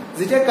it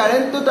যেতিয়া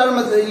কারেন্টটো তাৰ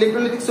মাজে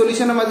ইলেক্ট্ৰোলাইটিক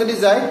সলিউশনৰ মাজেদি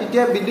যায়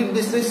তেতিয়া বিদ্যুৎ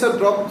বিশ্লেষণ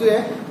ড্ৰপটোৱে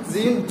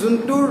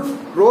যোনটো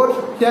ৰড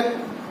ইয়াক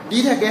দি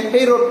থাকে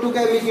সেই ৰডটোকে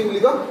আমি কি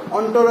বুলি কওঁ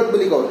অন্তৰত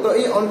বুলি কওঁ তো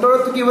এই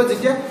অন্তৰটো কি হ'ব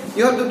যেতিয়া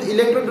ইহত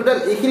ইলেক্ট্ৰোড দুডাল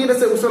এইখিনিত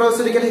আছে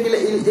ওচৰা-ওচৰিকে থাকিলে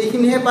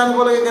এইখিনিহে পাৰ হ'ব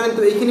লাগে কাৰেন্ট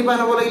তো এইখিনি পাৰ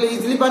হ'ব লাগিলে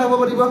ইজিলি পাৰ হ'ব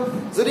পাৰিব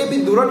যদি আমি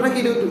দূৰত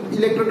ৰাখি দিওঁ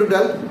ইলেক্ট্ৰোড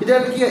দুডাল তেতিয়া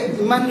কি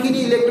ইমানখিনি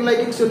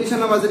ইলেক্ট্ৰোলাইটিক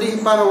সলিউশনৰ মাজেদি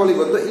পাৰ হ'ব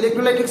লাগিব তো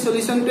ইলেক্ট্ৰোলাইটিক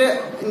সলিউশনটোৱে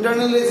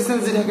ইন্টাৰনাল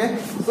ৰেজিস্ট্যান্স দি থাকে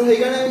তো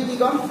সেইকাৰণে আমি কি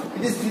কম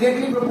it is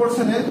directly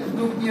proportional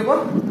two কি হ'ব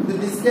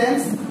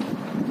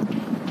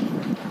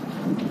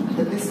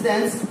the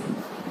distance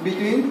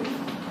between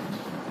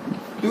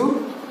two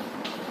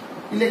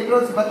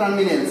electrodes বা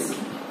terminals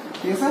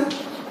ঠিক আছে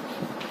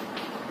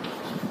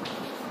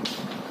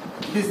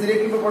it is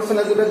directly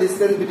proportional to the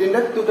distance between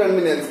the two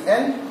terminals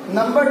and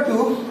number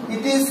 2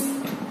 it is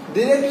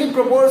directly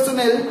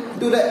proportional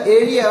to the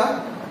area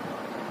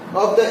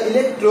of the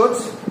electrodes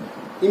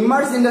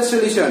immersed in the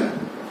solution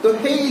তো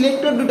সেই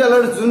ইলেক্ট্ৰোড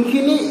দুডালৰ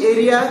যোনখিনি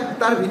area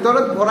তাৰ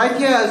ভিতৰত ভৰাই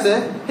থিয়া আছে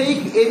সেই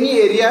এনি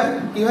এৰিয়া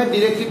কি হয়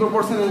ডাইৰেক্টলি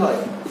প্ৰপৰ্চনেল হয়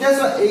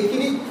এতিয়া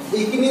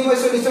এইখিনি মই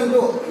সলিউশনটো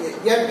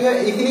ইয়াত কি হয়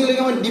এইখিনি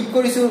লৈকে মই ডিপ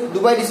কৰিছো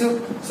দুবাই দিছো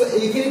সো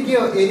এইখিনি কি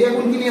এৰিয়া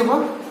কোনখিনি হ'ব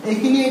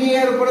এইখিনি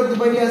এৰিয়াৰ ওপৰত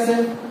দুবাই দিয়া আছে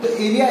তো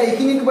এৰিয়া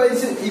এইখিনি দুবাই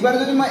দিছো এবাৰ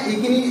যদি মই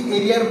এইখিনি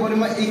এৰিয়াৰ ওপৰত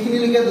মই এইখিনি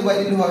লৈকে দুবাই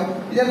দিলো হয়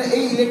তেতিয়া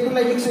এই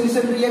ইলেক্ট্ৰোলাইটিক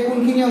সলিউশনটো ইয়াত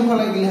কোনখিনি অংশ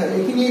লাগিল হয়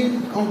এইখিনি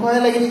অংশহে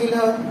লাগি থাকিল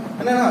হয়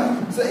না না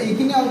সো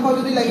এইখিনি অংশ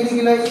যদি লাগি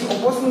থাকিল হয়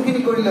অপোজ কোনখিনি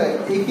কৰিল হয়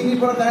এইখিনিৰ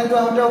পৰা কাৰেন্টটো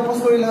আহতে অপোজ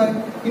কৰিল হয়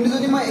কিন্তু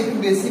যদি মই এইটো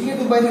বেছিকে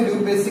দুবাই দিও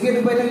বেছিকে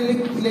দুবাই দিলে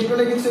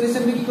ইলেক্ট্ৰোলাইটিক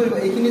সলিউশনটো কি কৰিব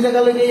এইখিনি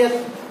জায়গালৈকে ইয়াত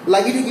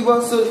লাগি থাকিব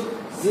সো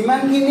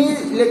যিমানখিনি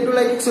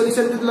ইলেক্ট্ৰোলাইটিক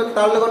সলিউশনটো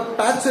তাৰ লগত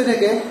টাচ হৈ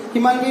থাকে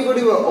কিমান কি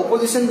কৰিব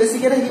অপজিশন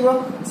বেছিকে থাকিব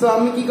সো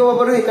আমি কি ক'ব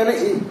পাৰো সেইকাৰণে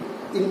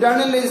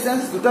ইন্টাৰনাল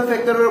ৰেজিস্ট্যান্স দুটা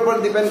ফ্যাক্টৰৰ ওপৰত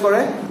ডিপেন্ড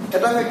কৰে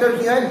এটা ফ্যাক্টৰ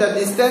কি হয় দা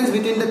ডিসটেন্স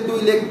বিটুইন দা টু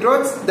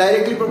ইলেক্ট্ৰোডস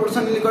ডাইৰেক্টলি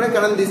প্ৰপৰ্চনেলি কৰে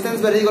কাৰণ ডিসটেন্স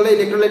বাঢ়ি গলে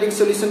ইলেক্ট্ৰোলাইটিক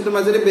সলিউশনটোৰ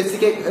মাজেৰে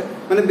বেছিকে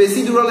মানে বেছি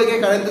দূৰলৈকে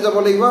কাৰেন্টটো যাব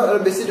লাগিব আৰু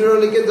বেছি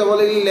দূৰলৈকে যাব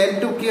লাগিলে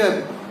লেন্থটো কি হয়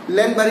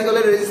লেন্থ বাঢ়ি গলে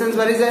ৰেজিস্ট্যান্স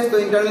বাঢ়ি যায় তো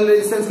ইন্টাৰনাল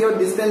ৰেজিস্ট্যান্স কি হয়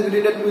ডিসটেন্স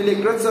বিটুইন দা টু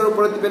ইলেক্ট্ৰোডছৰ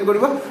ওপৰত ডিপেন্ড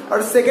কৰিব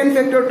আৰু সেকেন্ড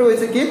ফ্যাক্টৰটো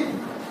হৈছে কি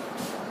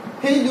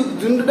সেই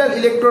যোনটা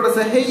ইলেক্ট্ৰোড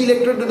আছে সেই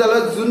ইলেক্ট্ৰোড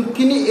দুডালৰ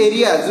যোনখিনি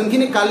এৰিয়া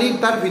যোনখিনি কালি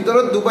তাৰ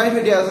ভিতৰত দুবাই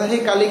হৈ দিয়া আছে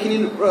সেই কালিখিনি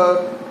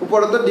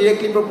ওপৰত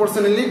ডাইৰেক্টলি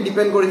প্ৰপৰ্চনেলি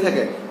ডিপেন্ড কৰি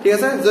থাকে ঠিক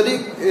আছে যদি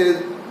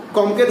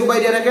কমকে দুবাই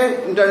দিয়া থাকে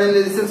ইন্টাৰনাল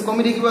ৰেজিস্ট্যান্স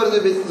কমি থাকিব আৰু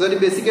যদি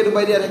বেছিকে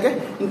দুবাই দিয়া থাকে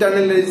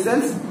ইন্টাৰনাল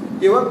ৰেজিস্ট্যান্স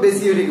কি হ'ব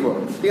বেছি হৈ থাকিব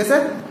ঠিক আছে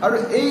আৰু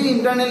এই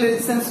ইন্টাৰনাল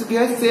ৰেজিস্ট্যান্স কি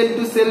হয় সেল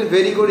টু সেল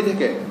ভেৰি কৰি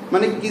থাকে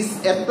মানে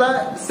এটা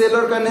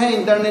সেলৰ কাৰণে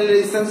ইন্টাৰনাল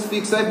ৰেজিস্ট্যান্স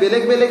ফিক্স হয়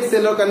বেলেগ বেলেগ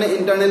সেলৰ কাৰণে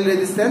ইন্টাৰনাল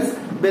ৰেজিস্ট্যান্স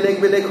বেলেগ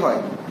বেলেগ হয়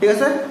ঠিক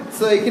আছে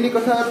সো এইখিনি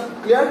কথা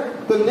ক্লিয়াৰ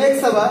তো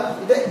নেক্সট আবা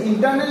এটা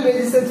ইন্টাৰনাল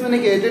ৰেজিস্ট্যান্স মানে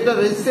কি এটা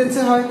ৰেজিস্ট্যান্স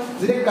হয়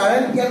যদি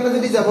কাৰেন্ট ইয়াৰ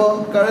মাজেদি যাব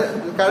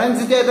কাৰেন্ট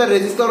যেতিয়া এটা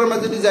ৰেজিস্টৰৰ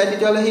মাজেদি যায়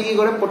তেতিয়ালে হে কি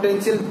কৰে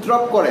পটেনশিয়াল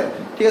ড্ৰপ কৰে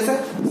ঠিক আছে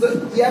সো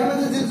ইয়াৰ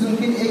মাজেদি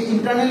যোনখিনি এই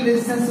ইন্টাৰনাল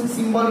ৰেজিস্ট্যান্স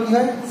সিম্বল কি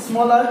হয়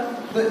স্মল r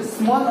তো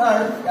স্মল r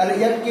আৰু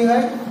ইয়াত কি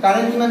হয়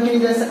কাৰেন্ট কিমানখিনি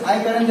যায় আছে আই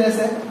কাৰেন্ট যায়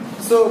আছে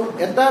সো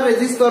এটা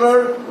ৰেজিষ্টৰৰ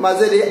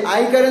মাজেদি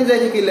আই কাৰেন্ট যাই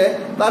থাকিলে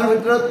তাৰ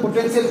ভিতৰত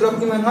পটেনশিয়াল ড্ৰপ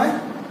কিমান হয়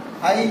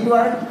I into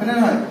R মানে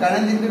নহয়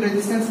কারেন্ট ইনটু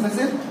রেজিস্ট্যান্স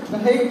আছে তো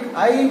সেই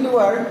I into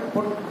R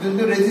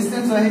যোনটো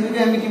রেজিস্ট্যান্স হয় হেতুকে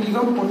আমি কি বুলি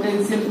কম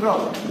পটেনশিয়াল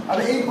ড্রপ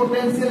আৰু এই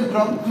পটেনশিয়াল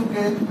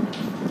ড্ৰপটোকে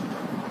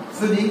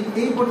যদি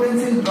এই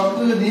পটেনশিয়াল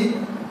ড্ৰপটো যদি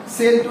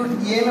সেলটোৰ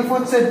EMF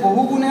ত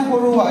বহু গুণে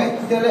সৰু হয়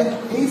তেতিয়ালে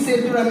এই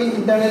সেলটোৰ আমি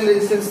ইন্টাৰনাল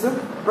ৰেজিস্ট্যান্সটো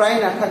প্ৰায়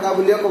নাথাকা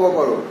বুলি ক'ব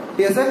পাৰো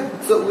ঠিক আছে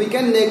so we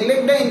can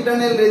neglect the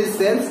internal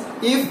resistance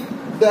if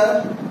the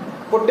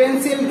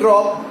potential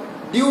drop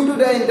due to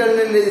the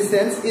internal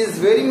resistance is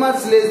very much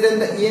less than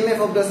the EMF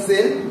of the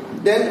cell,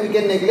 then we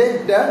can neglect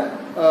the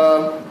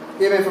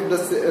EMF of the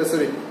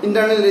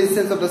internal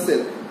resistance of the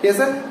cell. Yes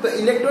sir. So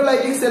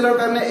electrolytic cell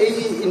karone ei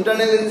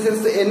internal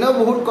resistance eno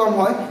bahut kom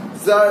hoy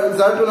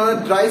jar tulona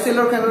dry cell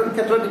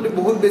khetrot etu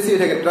bahut beshi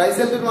thake. Dry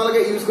cell to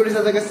tomaloke use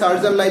korisa thake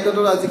charger light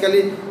to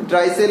ajikali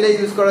dry cell e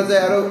use kora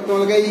jay aru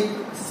tomaloke ei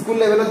school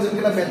level of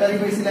jinkita battery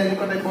hoisila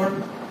enko type or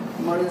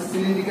amar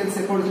cylindrical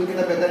shape or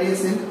jinkita battery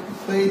asil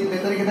তো এই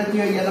battery কেটা কি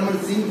হয় ইয়াত আমাৰ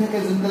zinc থাকে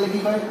যোনটালে কি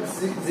হয়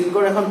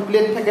জিংকৰ এখন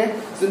প্লেট থাকে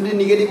যোনটি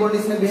নেগেটিভৰ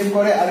নিচিনা বিহেভ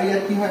কৰে আৰু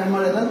ইয়াত কি হয়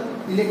আমাৰ এটা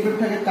ইলেক্ট্ৰড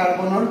থাকে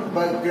কাৰ্বনৰ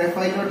বা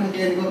গ্ৰাফাইটৰ থাকে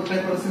এনেকুৱা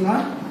টাইপৰ আছে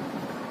নহয়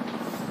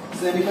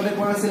সো এনেকুৱা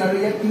টাইপৰ আছে আৰু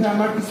ইয়াত কি হয়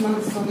আমাৰ কিছুমান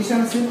সলিউশন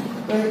আছে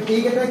তো এই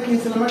কেটা কি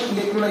আছে আমাৰ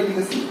ইলেক্ট্ৰোলাইটিক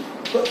আছে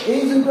তো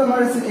এই যোনটো আমাৰ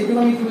আছে এইটো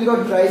আমি কি বুলি কওঁ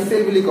ড্ৰাই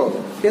সেল বুলি কওঁ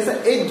ঠিক আছে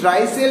এই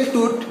ড্ৰাই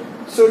সেলটোত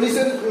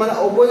সলিউশন মানে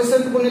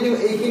অপজিশন কোনে দিব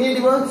এইখিনি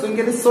দিব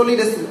যোনকেটা সলিড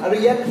আছে আৰু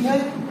ইয়াত কি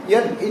হয়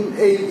ইয়াত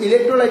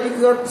ইলেক্ট্ৰোলাইটিক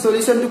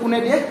সলিউশন টু কোনে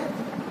দিয়ে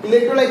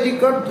ইলেক্ট্ৰোলাইটিক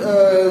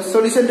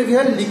সলিউশন টু কি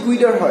হয়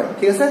লিকুইডৰ হয়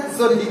ঠিক আছে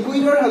সো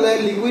লিকুইডৰ হলে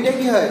লিকুইডে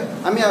কি হয়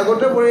আমি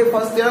আগতে পঢ়ি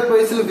ফাৰ্স্ট ইয়াৰ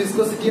পঢ়িছিলো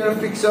ভিস্কোসিটি আৰু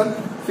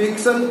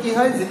ফ্ৰিকশন কি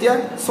হয় যেতিয়া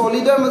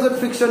সলিডৰ মাজত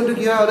ফ্ৰিকশন টু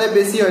কি হয় হলে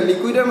বেছি হয়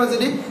লিকুইডৰ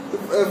মাজেদি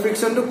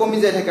ফ্ৰিকশন টু কমি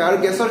যায় থাকে আৰু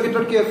গ্যাসৰ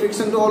ক্ষেত্ৰত কি হয়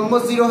ফ্ৰিকশন টু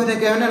অলমোস্ট জিরো হৈ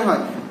থাকে হয়নে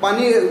নহয়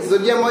পানী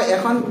যদি মই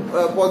এখন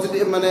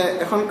পজিটিভ মানে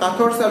এখন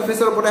কাঠৰ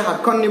সাৰফেসৰ ওপৰত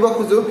হাতখন নিব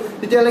খুজো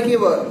তেতিয়ালে কি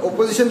হ'ব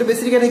অপজিশনটো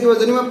বেছিকে থাকিব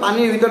যদি মই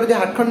পানীৰ ভিতৰত যদি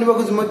হাতখন নিব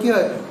খুজো মই কি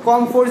হয়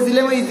কম ফোৰ্স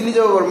দিলে মই ইজিলি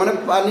যাব পাৰো মানে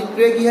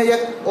পানীটোৱে কি হয়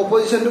ইয়াক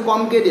অপজিশনটো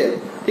কমকে দিয়ে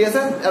ঠিক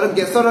আছে আৰু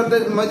গ্যাসৰ হতে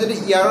মই যদি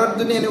ইয়াৰত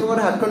যদি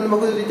এনেকুৱা হাতখন নিব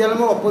খুজো তেতিয়ালে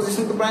মোৰ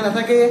অপজিশনটো প্ৰায়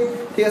নাথাকে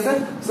ঠিক আছে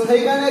সো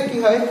সেই কাৰণে কি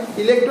হয়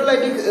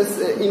ইলেক্ট্ৰোলাইটিক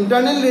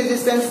ইন্টাৰনাল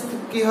ৰেজিস্ট্যান্স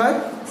কি হয়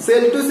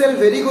সেল টু সেল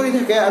ভেৰি কৰি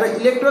থাকে আৰু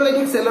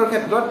ইলেক্ট্ৰোলাইটিক সেলৰ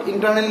ক্ষেত্ৰত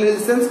ইন্টারনাল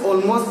রেজিস্ট্যান্স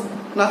অলমোস্ট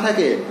না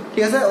থাকে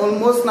ঠিক আছে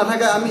অলমোস্ট না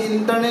থাকে আমি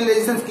ইন্টারনাল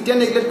রেজিস্ট্যান্স কিটা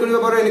নেগলেক্ট কৰিব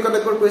পাৰো এনেকুৱা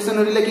টাইপৰ কোৱেশ্চন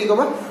হলিলে কি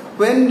কবা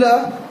when the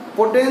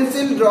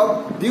potential drop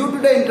due to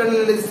the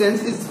internal resistance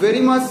is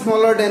very much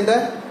smaller than the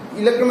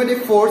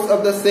electromotive force of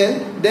the cell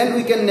then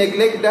we can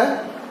neglect the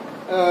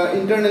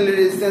internal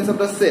resistance of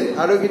the cell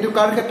aru etu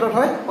kar khetrot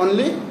hoy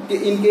only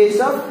in case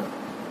of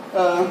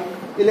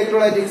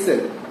electrolytic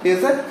cell ঠিক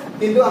আছে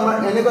কিন্তু আমাৰ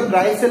এনেকুৱা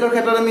dry সেলৰ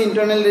ক্ষেত্ৰত আমি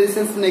internal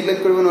ৰেজিস্ট্যান্স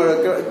neglect কৰিব নোৱাৰো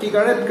কি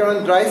কাৰণ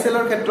ড্ৰাই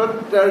সেলৰ ক্ষেত্ৰত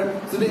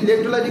যদি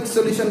ইলেক্ট্ৰোলাইটিক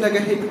সলিউশন থাকে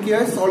হেতু কি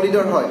হয়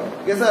সলিডৰ হয়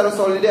ঠিক আছে আৰু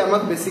সলিডে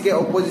আমাক বেছিকে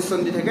অপজিশন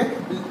দি থাকে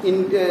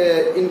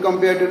in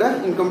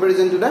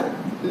comparison to the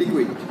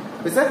liquid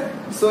বুজিছে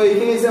সো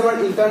এইখিনি আছে আমাৰ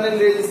ইন্টাৰনাল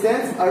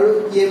ৰেজিস্ট্যান্স আৰু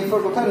EMF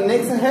ৰ কথা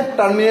নেক্সট আছে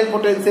টাৰ্মিনাল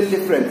পটেনশিয়াল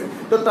ডিফাৰেন্স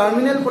তো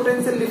টাৰ্মিনাল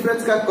পটেনশিয়াল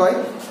ডিফাৰেন্স কাক কয়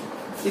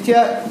এতিয়া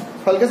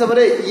ভালকে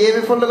চাবৰে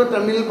EMF ৰ লগত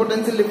টাৰ্মিনাল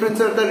পটেনশিয়াল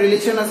ডিফাৰেন্সৰ এটা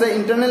ৰিলেশন আছে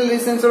ইন্টাৰনাল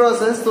ৰেজিস্ট্যান্সৰ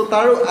আছে তো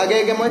তাৰ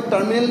আগে মই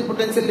টাৰ্মিনাল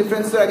পটেনশিয়াল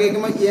ডিফাৰেন্সৰ আগে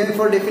মই EMF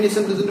ৰ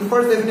ডেফিনিশন টো যোনটো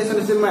ফাৰ্স্ট ডেফিনিশন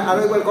আছে মই আৰু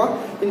একবাৰ কম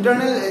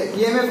ইন্টারনাল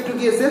EMF টো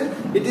কি আছে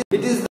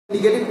it is the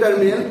negative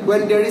terminal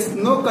when there is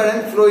no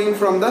current flowing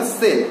from the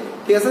cell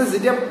ঠিক আছে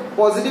যেতিয়া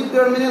পজিটিভ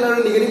টার্মিনাল আৰু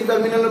নেগেটিভ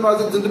টাৰ্মিনালৰ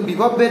মাজত যোনটো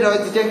বিভব ভেদ হয়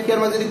যেতিয়া কিয়াৰ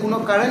মাজেদি কোনো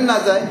কাৰেন্ট না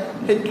যায়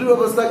হেতুৰ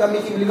অৱস্থাক আমি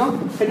কি বুলি কম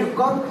হেতু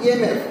কম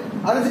EMF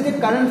আৰু যেতিয়া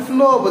কাৰেন্ট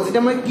ফ্লো হ'ব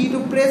যেতিয়া মই কি টু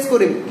প্ৰেছ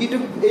কৰিম কি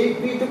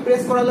টু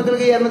প্ৰেছ কৰাৰ লগে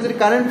লগে ইয়াৰ মাজেদি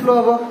কাৰেন্ট ফ্লো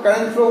হ'ব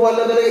কাৰেন্ট ফ্লো হোৱাৰ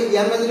লগে লগে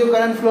ইয়াৰ মাজেদিও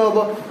কাৰেন্ট ফ্লো হ'ব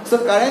সো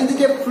কাৰেন্ট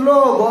যেতিয়া ফ্লো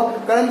হ'ব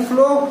কাৰেন্ট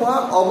ফ্লো হোৱা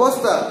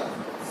অৱস্থা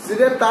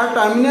যেতিয়া তাৰ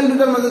টাৰ্মিনাল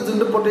দুটাৰ মাজত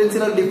যোনটো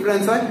পটেনশিয়াল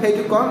ডিফারেন্স হয়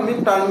হেতু কম আমি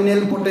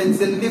টার্মিনাল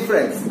পটেনশিয়াল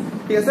ডিফারেন্স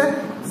ঠিক আছে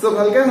সো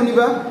ভালকে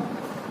শুনিবা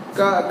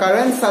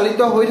কারেন্ট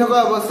চালিত হৈ থকা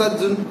অৱস্থাত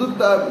যোনটো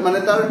মানে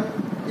তাৰ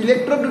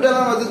ইলেক্ট্ৰড দুটাৰ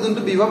মাজত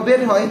যোনটো বিভব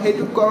ভেদ হয়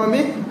হেতু কম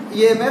আমি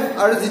EMF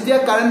আৰু যেতিয়া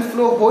কাৰেন্ট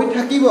ফ্লো হৈ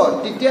থাকিব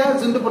তেতিয়া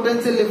যোনটো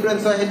পটেনশিয়াল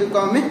ডিফাৰেন্স হয় হেতু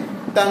কম আমি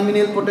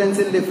টাৰ্মিনাল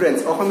পটেনশিয়াল ডিফাৰেন্স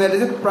অসমীয়াত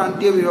আছে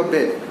প্ৰান্তীয় বিভব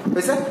ভেদ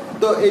হৈছে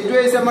তো এইটো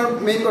আছে আমাৰ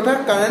মেইন কথা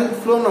কাৰেন্ট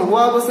ফ্লো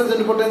নহোৱা অৱস্থাত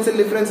যোনটো পটেনশিয়াল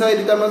ডিফাৰেন্স হয়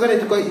দুটাৰ মাজত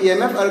হেতু কয়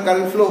EMF আৰু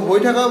কাৰেন্ট ফ্লো হৈ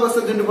থকা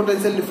অৱস্থাত যোনটো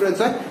পটেনশিয়াল ডিফাৰেন্স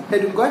হয়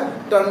হেতু কয়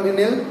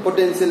টাৰ্মিনাল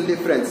পটেনশিয়াল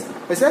ডিফাৰেন্স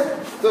হৈছে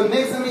তো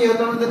নেক্সট আমি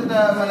ইহঁতৰ মাজত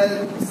মানে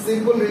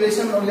সিম্পল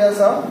ৰিলেশন উলিয়া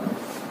চাও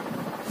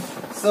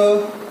সো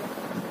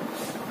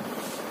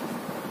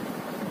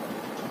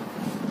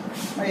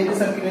এইটো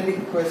সার্কিটেটিক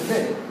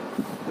কোয়েশ্চন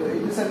তো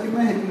এইটো সার্কিট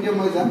মানে হেতু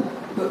মই যাম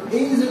তো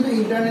এই যোনটো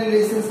ইন্টারনাল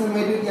রেজিস্ট্যান্স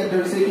মই এইটো ইয়াত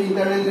ধৰিছে এইটো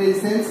ইন্টাৰনাল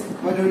ৰেজিস্ট্যান্স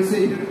মই ধৰিছে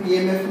এইটো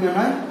EMF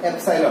নহয়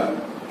এপসাইলন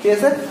ঠিক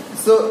আছে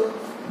সো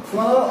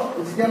তোমালোক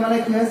যেতিয়া মানে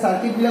কি হয়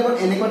সার্কিট বিলাকত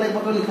এনেকুৱা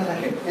টাইপত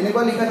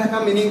লিখা থাকা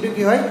মিনিংটো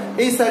কি হয়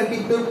এই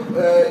সাৰ্কিটটো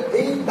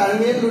এই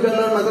টাৰ্মিনাল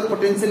দুডালৰ মাজত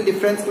পটেনশিয়াল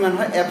ডিফাৰেন্স কিমান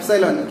হয়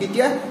এপসাইলন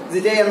কিতিয়া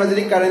যেতিয়া ইয়াৰ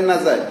মাজেদি কাৰেন্ট না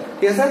যায়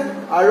ঠিক আছে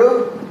আৰু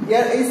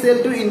ইয়াৰ এই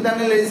সেলটোৰ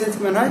ইন্টাৰনাল ৰেজিস্ট্যান্স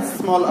কিমান হয়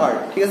স্মল r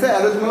ঠিক আছে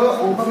আৰু তুমি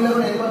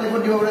অংকবিলাকৰ এনেকুৱা টাইপৰ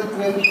দিব পাৰে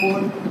 12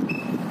 ভোল্ট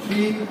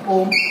 3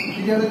 ওহম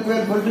তেতিয়া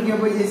 12 ভোল্ট কি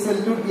হ'ব এই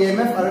সেলটোৰ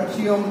EMF আৰু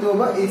 3 ওহম টো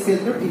হ'ব এই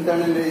সেলটোৰ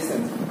ইন্টাৰনাল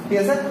ৰেজিস্ট্যান্স ঠিক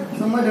আছে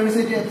সো মই ধৰিছো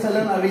এটি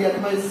এপসাইলন আৰু ইয়াত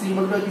মই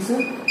সিম্বলটো দিছো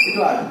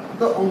এটো r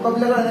তো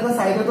অংকবিলাকৰ এনেকুৱা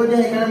সাইডতো দিয়া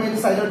সেইকাৰণে মই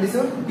এই সাইডত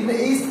দিছো কিন্তু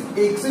এই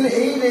একচুয়ালি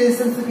এই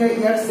ৰেজিস্ট্যান্স কি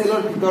ইয়াৰ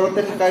সেলৰ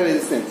ভিতৰতে থকা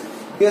ৰেজিস্ট্যান্স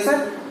ঠিক আছে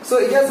সো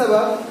এতিয়া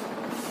চাবা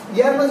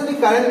ইয়াৰ মাজতে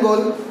কাৰেন্ট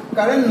গল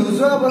কাৰেন্ট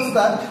নোযোৱা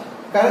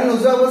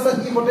অৱস্থাত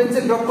কি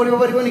পটেনশিয়াল ড্ৰপ কৰিব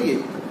পাৰিব নেকি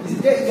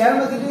যেতিয়া ইয়াৰ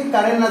মাজতে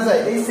কাৰেন্ট না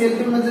যায় এই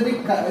সেলটোৰ মাজতে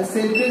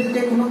সেলটোৱে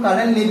যেতিয়া কোনো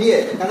কারেন্ট নিদিয়ে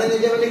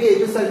মানে কি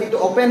এইটো সার্কিট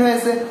ওপেন হৈ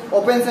আছে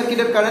ওপেন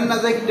সার্কিটত কারেন্ট না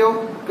যায় কিটো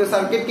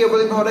সার্কিট কি হ'ব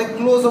লাগিব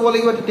ক্লোজ হ'ব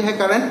লাগিব তেতিয়া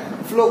কারেন্ট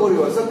ফ্লো কৰিব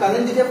সো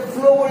কাৰেন্ট যেতিয়া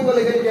ফ্লো কৰিব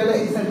লাগে তেতিয়া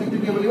এই সার্কিটটো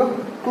কি হ'ব লাগিব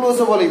ক্লোজ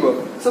হ'ব লাগিব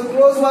সো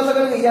ক্লোজ হোৱাৰ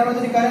লগে লগে ইয়াৰ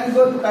মাজতে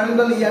কাৰেন্ট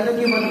গল ইয়াতে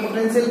কি হ'ব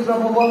পটেনশিয়াল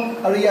ড্ৰপ হ'ব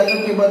আৰু ইয়াতে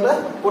কি হ'ব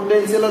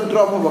পটেনশিয়াল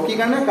ড্ৰপ হ'ব কি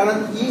কাৰণে কাৰণ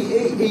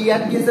এই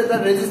ইয়াত কি আছে এটা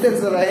ৰেজিস্ট্যান্স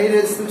আছে এই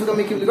ৰেজিস্ট্যান্সটো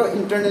আমি কি বুলি কওঁ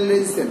ইন্টাৰনাল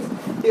ৰেজিস্ট্যান্স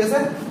ঠিক আছে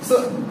সো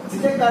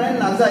যেতিয়া কাৰেন্ট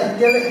না যায়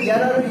তেতিয়া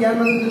ইয়াৰ আৰু ইয়াৰ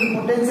মাজত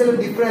পটেনশিয়াল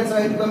ডিফাৰেন্স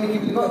হয় সেইটো আমি কি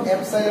বুলি কওঁ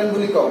এপসাইলন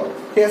বুলি কওঁ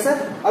ঠিক আছে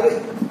আৰু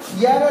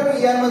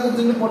ইয়াৰ মাজত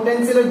যোনটো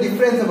পটেনশিয়াল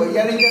ডিফাৰেন্স হ'ব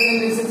ইয়াৰ ইন্টাৰনাল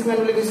ৰেজিস্ট্যান্স কিমান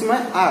বুলি কৈছো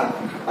মই r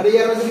আৰু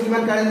ইয়াৰ মাজত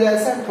কিমান কাৰেন্ট যায়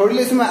আছে ধৰি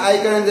লৈছো মই i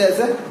কাৰেন্ট যায়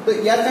আছে তো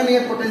ইয়াৰ কাৰণে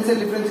ইয়াৰ পটেনশিয়াল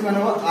ডিফাৰেন্স কিমান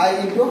হ'ব i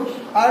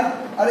r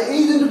আৰু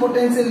এই যোনটো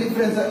পটেনশিয়াল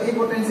ডিফাৰেন্স এই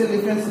পটেনশিয়াল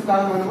ডিফাৰেন্স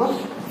কাৰ মান হ'ব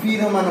v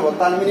ৰ মান হ'ব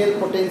টাৰ্মিনাল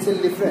পটেনশিয়াল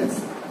ডিফাৰেন্স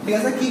ঠিক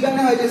আছে কি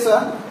কাৰণে হয় দিছা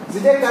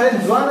যেতিয়া কাৰেন্ট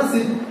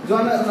যোৱা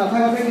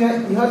নাথাকাকৈ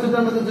ইহত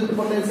দুটাৰ মাজত যোনটো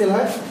পটেনশিয়াল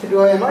হয় সেইটো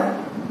হয় আমাৰ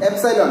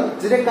এপসাইলন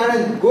যেতিয়া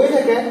কাৰেন্ট গৈ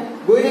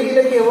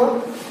থাকিলে কি হ'ব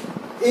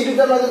এই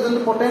দুটাৰ মাজত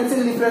যোনটো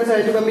পটেনশিয়াল ডিফাৰেন্স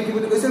হয় সেইটো আমি কি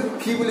বুলি কৈছো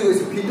v বুলি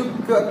কৈছো v টো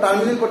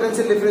টার্মিনাল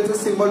পটেনশিয়াল ডিফাৰেন্সৰ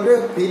সিম্বলটো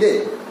v দে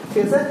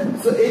ঠিক আছে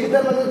সো এই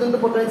দুটাৰ মাজত যোনটো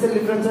পটেনশিয়াল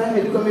ডিফাৰেন্স হয়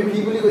সেইটো আমি v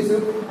বুলি কৈছো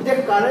এতিয়া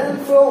কাৰেন্ট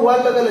ফ্লো হোৱাৰ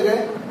লগে লগে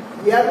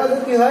ইয়াৰ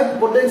মাজত কি হয়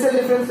পটেনশিয়াল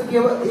ডিফাৰেন্স কি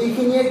হ'ব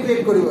এইখিনিয়ে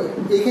ক্ৰিয়েট কৰিব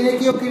এইখিনিয়ে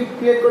কি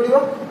ক্ৰিয়েট কৰিব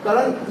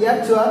কাৰণ ইয়াত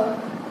চোৱা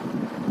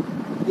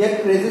ইয়াত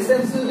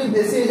ৰেজিস্ট্যান্স যদি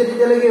বেছি হৈ যায়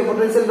তেতিয়ালে কি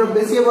পটেনশিয়াল ড্ৰপ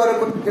বেছি হ'ব আৰু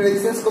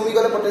ৰেজিস্ট্যান্স কমি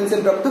গলে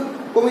পটেনশিয়াল ড্ৰপটো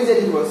কমি যায়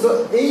দিব সো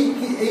এই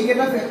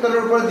কেটা ফ্যাক্টৰৰ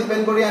ওপৰত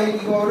ডিপেন্ড কৰি আমি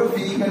কি কৰো v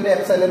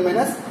এপসাইলন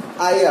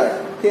ir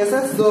ঠিক আছে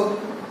সো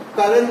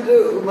কারেন্ট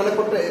মানে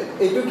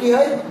এটো কি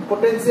হয়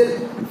potential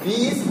v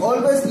is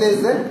always less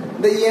than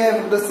the EMF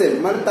of the cell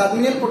মানে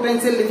টার্মিনাল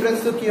পটেনশিয়াল ডিফারেন্স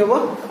তো কি হ'ব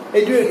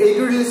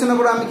এইটো ৰিলেশনৰ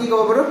পৰা আমি কি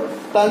ক'ব পাৰো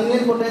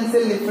terminal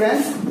potential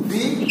difference v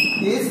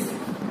is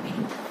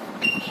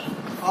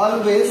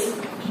always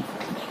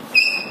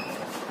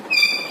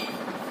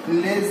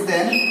less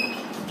than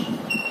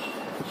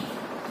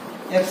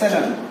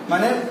epsilon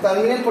মানে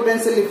টার্মিনাল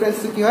পটেনশিয়াল ডিফারেন্স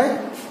কি হয়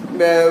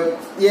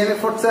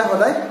EMF ত চাই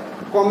সদায়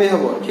কমে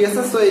হ'ব ঠিক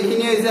আছে সো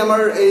এইখিনি যে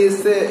আমাৰ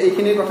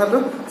এইখিনি কথাটো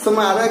সো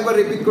মই আৰু একবাৰ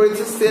ৰিপিট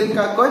কৰিছো সেল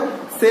কাক কয়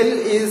cell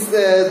is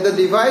the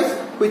device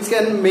which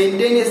can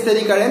maintain a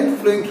steady current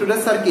flowing through the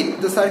circuit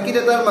the circuit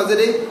etar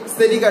মাজেৰে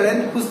steady current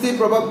সুস্থি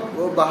প্ৰভাৱ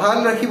বহাল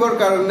ৰাখিবৰ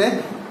কাৰণে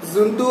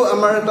যোনটো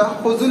আমাৰ এটা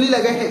হজুলি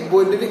লাগে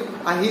বৈদ্যুতিক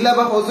আহিলা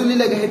বা হজুলি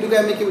লাগে হেতুকে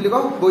আমি কি বুলি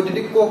কওঁ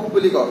বৈদ্যুতিক কোষ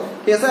বুলি কওঁ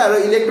ঠিক আছে আৰু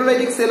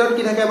ইলেক্ট্ৰোলাইটিক সেলত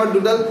কি থাকে আমাৰ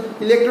দুডাল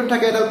ইলেক্ট্ৰোড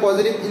থাকে এটা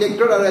পজিটিভ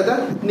ইলেক্ট্ৰোড আৰু এটা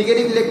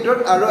নেগেটিভ ইলেক্ট্ৰোড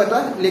আৰু এটা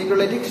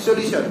ইলেক্ট্ৰোলাইটিক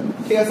সলিউশন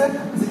ঠিক আছে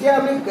যেতিয়া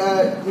আমি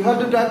ইহত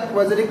দুটা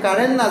মাজেৰে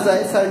কাৰেন্ট না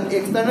যায়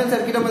এক্সটাৰনাল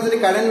সাৰ্কিটৰ মাজেৰে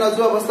কাৰেন্ট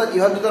নযোৱা অৱস্থাত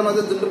ইহত দুটাৰ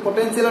মাজত যোনটো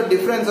পটেনশিয়ালৰ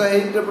ডিফাৰেন্স হয়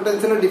সেই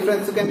পটেনশিয়ালৰ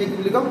ডিফাৰেন্সকে আমি কি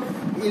বুলি কওঁ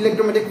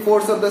ইলেক্ট্ৰোমেটিক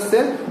ফোৰ্স অফ দা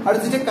সেল আৰু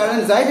যেতিয়া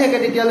কাৰেন্ট যায় থাকে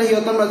তেতিয়ালে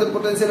ইহতৰ মাজত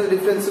পটেনশিয়ালৰ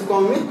ডিফাৰেন্স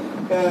কমে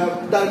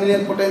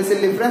টাৰ্মিনাল পটেনশিয়াল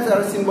ডিফাৰেন্স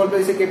আৰু সিম্বলটো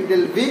হৈছে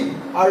ক্যাপিটাল V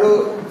আৰু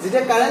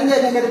যেতিয়া কাৰেন্ট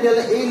যায় থাকে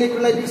তেতিয়ালে এই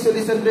ইলেক্ট্ৰোলাইটিক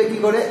সলিউশনটোৱে কি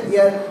কৰে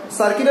ইয়াৰ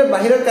সাৰ্কিটৰ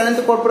বাহিৰৰ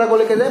কাৰেন্টটো কৰপৰা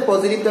গলৈকে যায়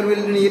positive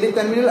terminal two negative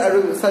terminal আৰু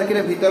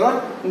সাৰ্কিটৰ ভিতৰত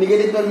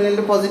negative terminal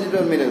two positive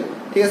terminal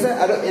ঠিক আছে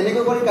আৰু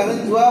এনেকৈ কৰি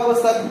কাৰেন্ট যোৱা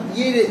অৱস্থাত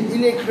এই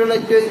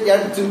ইলেক্ট্ৰোলাইটটোৱে ইয়াৰ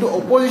যোনটো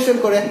অপজিশন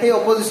কৰে সেই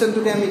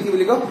অপজিশনটোকে আমি কি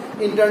বুলি কওঁ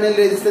ইন্টাৰনাল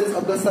ৰেজিস্ট্যান্স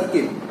অফ দা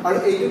সাৰ্কিট আৰু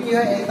এইটো কি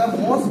হয় এটা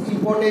মোস্ট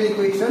ইম্পৰ্টেন্ট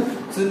ইকুৱেচন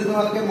যোনটো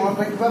তোমালোকে মনত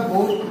ৰাখিবা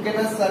বহুত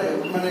কেটা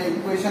মানে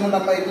ইকুৱেচনৰ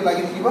নাম্বাৰ এইটো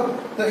লাগি থাকিব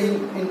তো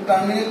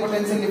টাৰ্মিনাল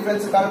পটেনশিয়াল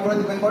ডিফাৰেন্স কাৰ ওপৰত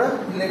ডিপেন্ড কৰে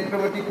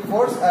ইলেক্ট্ৰোমেটিক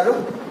ফোৰ্স আৰু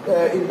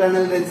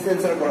ইন্টাৰনাল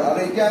ৰেজিস্ট্যান্সৰ ওপৰত আৰু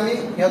এতিয়া আমি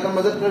ইহঁতৰ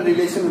মাজত এটা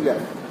ৰিলেশন উলিয়াম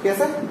ঠিক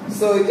আছে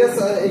সো এতিয়া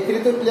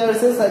এইখিনিটো ক্লিয়াৰ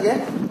আছে সাগে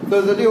তো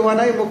যদি হোৱা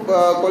নাই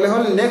কলে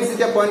হল নেক্সট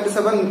এটা পয়েন্ট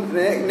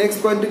 7 নেক্সট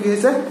পয়েন্ট কি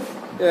হৈছে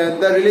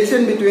the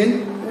relation between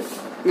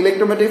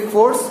electromotive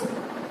force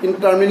in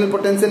terminal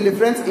potential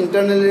difference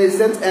internal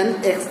resistance and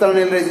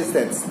external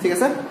resistance ঠিক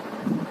আছে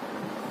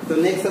so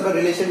next about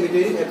relation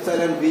between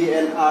epsilon v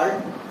and r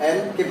and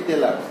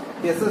capital R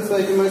yes so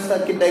if you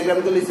circuit diagram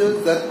to liso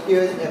that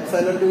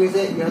epsilon to is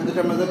you have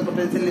the মাজত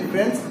potential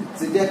difference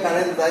যেতিয়া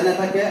current যায় না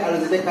থাকে আৰু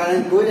যেতিয়া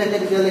current গৈ থাকে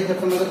তেতিয়া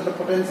হেতৰ মাজত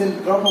potential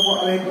drop হ'ব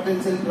আৰু এই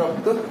potential drop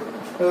to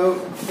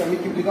আমি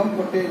কি লিখম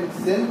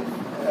potential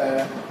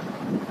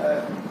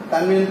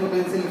terminal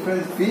potential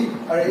difference V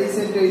और A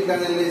से जो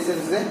internal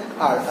resistance है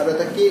R और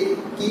এটা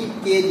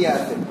K দিয়া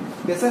আছে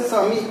বেসে সো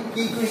আমি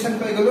কি ইকুয়েশন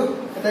পাই গলো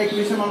এটা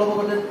ইকুয়েশন অলপ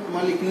আগতে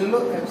মই লিখি ললো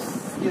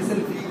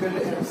KCL V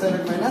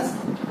epsilon minus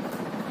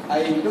I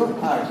into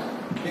R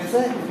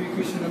বেসে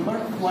ইকুয়েশন নাম্বার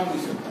 1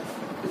 দিছো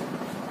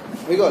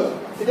we got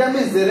এতিয়া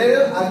আমি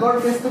জেনেৰেল আগৰ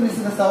কেছটো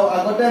নিচিনা চাও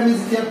আগতে আমি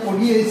যেতিয়া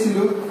পঢ়ি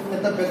আহিছিলো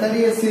এটা ব্যাটাৰী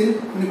আছিল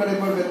নিপাৰ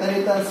ব্যাটাৰী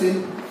এটা আছিল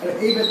আৰু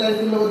এই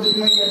ব্যাটাৰীটোৰ লগত যদি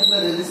মই এটা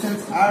ৰেজিস্ট্যান্স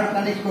R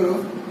কানেক্ট কৰো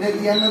যে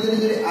ইয়াৰ মাজেৰে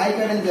যদি I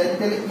কাৰেন্ট যায়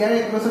তেলে ইয়াৰ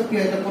এক্ৰছত কি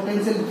হয় এটা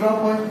পটেনশিয়াল ড্ৰপ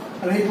হয়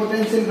আৰু এই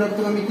পটেনশিয়াল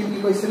ড্ৰপটো আমি কি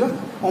কৈছিলো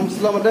ওহমছ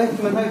ল মতে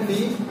কিমান হয় V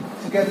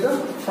together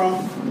from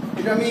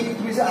এটা আমি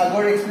কিছে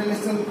আগৰ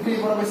এক্সপ্লেনেশন কি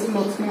কৰা পাইছিল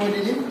নোটছ কি মই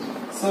দি দিম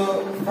সো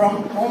from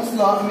ওহমছ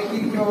ল আমি কি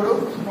লিখিব পাৰো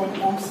from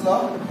ওহমছ ল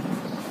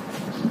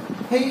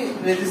hey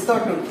resistor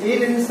to a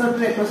resistor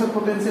to across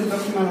potential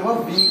drop किमान होगा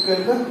V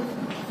equal to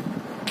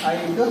I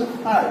into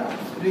R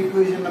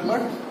equation number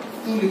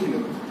 2 लिख लो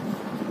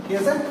ठीक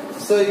है sir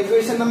so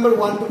equation number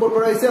 1 to 4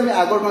 पढ़ा इसे हमें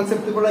आगोर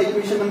concept पे पढ़ा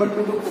equation number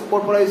 2 to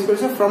 4 पढ़ा यूज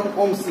करें from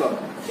Ohm's law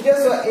ठीक है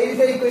so ए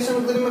का equation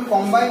को जब मैं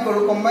combine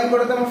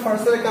करो तो मैं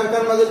first से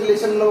कार मजे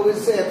relation लोग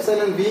इससे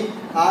epsilon V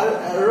R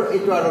और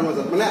A to R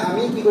मजे मैंने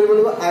आमी की कोई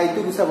बोलेगा I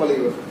to गुस्सा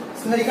बोलेगा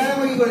so ये कारण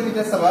मैं की कोई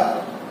बिटा सभा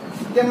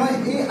যে মই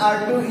এই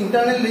R2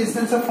 ইন্টারনাল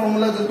ৰেজিস্ট্যান্সৰ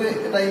ফৰ্মুলা যেটো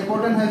এটা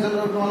ইম্পৰ্টেন্ট হয় যেটো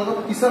তোমালোকক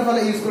পিছৰ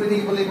ফালে ইউজ কৰি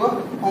থাকিব লাগিব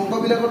অংক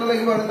বিলাকত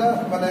লাগিব আৰু এটা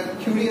মানে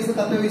থিওৰি আছে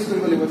তাতে ইউজ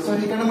কৰিব লাগিব সো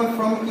সেইকাৰণে মই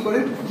ফ্ৰম কি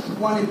কৰিম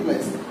 1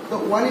 ইমপ্লাইজ তো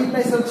 1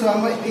 ইমপ্লাইজ হচ্ছে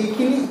মই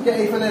এইখিনি যে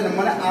এইফালে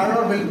মানে R ৰ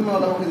ভ্যালু মই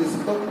অলপ দিছো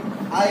তো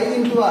I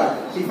into R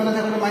এইফালে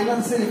থাকলে মাইনাস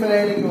আছে এইফালে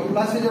আহিলে কি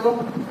প্লাস হৈ যাব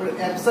আৰু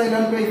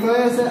এপসাইলন টো এইফালে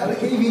আছে আৰু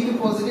এই v টো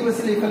পজিটিভ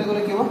আছে এইফালে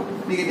গলে কি হ'ব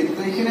নেগেটিভ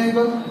তো এইখিনি আহি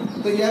গল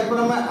তো ইয়াৰ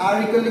পৰা মই R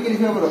ইকুয়াল কি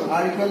লিখিব পাৰো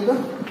R equal to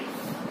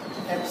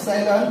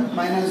epsilon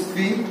minus v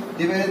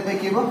divided by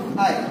kibo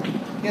I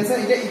कैसा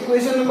इटा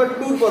इक्वेशन नंबर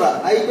 2 परा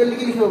I इक्वल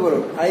की लिखो करो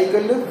I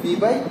equal to v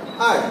by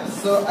r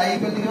so I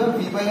equal लिखो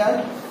v by r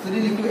तो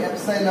लिखो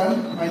epsilon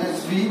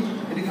minus v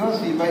लिखो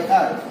v by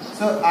r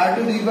so r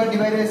to v by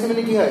divide ऐसे में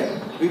लिखी है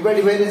v by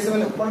डिवाइड ऐसे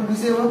में ऊपर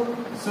किसे हो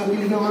so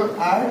लिखो करो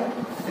r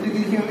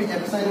लिखो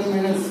epsilon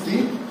minus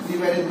v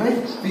divided by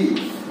v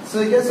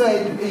so इटा so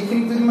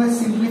इकनी तो मैं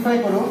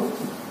सिंपलीफाई करो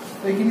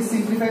तो इकनी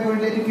सिंपलीफाई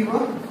करले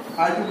लिखो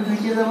r to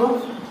लिखिए जाबो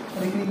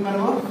लिखिक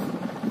मानबो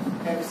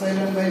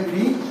epsilon by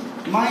v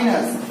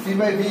minus v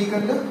by v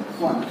equal to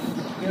 1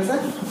 ঠিক আছে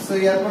সো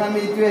ইয়াৰ পৰা আমি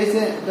এইটো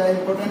আহিছে এটা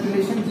ইম্পৰ্টেন্ট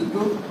ৰিলেচন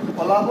যেটো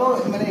ওলাবো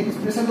মানে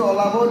এক্সপ্ৰেছনটো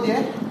ওলাবো যে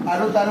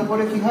আৰু তাৰ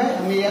উপৰে কি হয়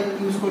আমি ইয়াক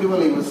ইউজ কৰিব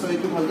লাগিব সো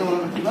এইটো ভালকৈ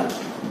মনত ৰাখিবা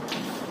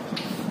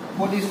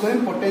what is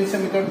going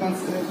potentiometer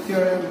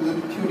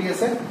theory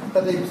আছে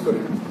তাতে ইউজ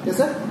কৰিম ঠিক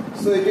আছে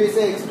সো এইটো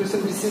ইছে expression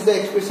this is the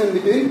expression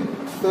between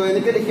তো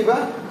এনেকে লিখিবা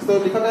তো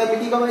লিখাটা আমি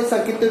কি কম এই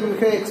সাৰ্কিটৰ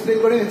বিষয়ে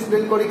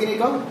এক্সপ্লেইন কৰি কিনি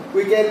কম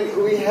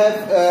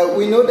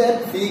we know that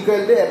v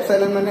equal to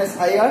epsilon minus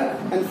ir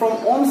and from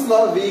Ohm's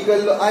law v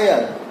equal to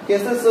ir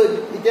কেসা সো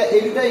এটা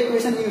এইটা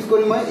ইকুয়েশন ইউজ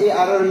কৰি মই এই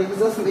r ৰ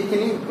জাস্ট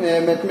এইখিনি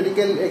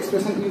ম্যাথমেটিক্যাল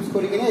এক্সপ্ৰেশন ইউজ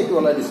কৰি কিনি এইটো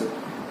ওলাই দিছো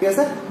ঠিক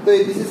আছে তো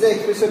this is the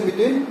expression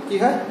between কি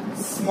হয়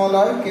small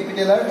r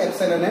capital r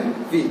epsilon and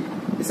v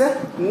ঠিক আছে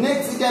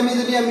নেক্সট এটা আমি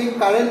যদি আমি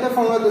কারেন্টের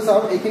ফর্মুলাটো চাও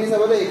এইখিনি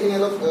চাবলে এইখিনি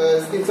অলপ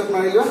স্ক্রিনশট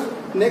মাৰি লোৱা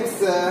নেক্সট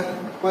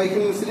মই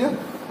এইখিনি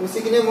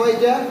মুছিকিনে মই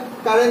এটা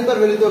কাৰেন্টৰ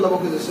ভ্যালুটো লব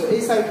খুজিছো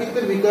এই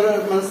সাৰ্কিটৰ ভিতৰৰ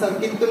মানে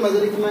সাৰ্কিটৰ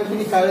মাজেৰে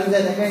কিমানখিনি কারেন্ট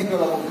যায় দেখা এইটো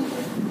লব খুজিছো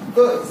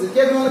তো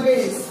যেতিয়া তোমালোকে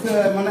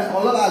মানে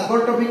অলপ আগৰ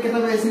টপিক কেটা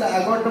পাইছিল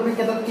আগৰ টপিক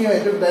কেটা কি হয়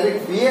এটো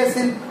ডাইৰেক্ট v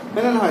আছিল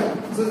মানে নহয়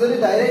সো যদি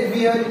ডাইৰেক্ট v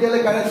হয় তেতিয়ালে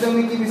কাৰেন্ট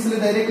আমি কি বিছলে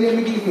ডাইৰেক্টলি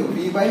আমি কি লিখো v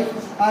by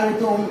r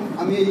তো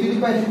আমি এইটো দি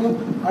পাই থাকো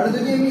আৰু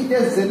যদি আমি এটা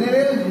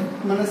জেনাৰেল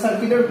মানে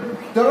সাৰ্কিটৰ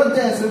ভিতৰত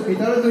যায় আছে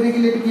ভিতৰত ধৰি কি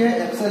লিখি হয়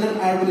epsilon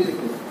r বুলি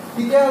লিখো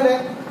তেতিয়া হলে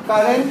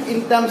current in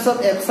terms of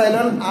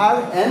epsilon r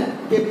and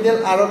capital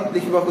r of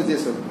লিখিব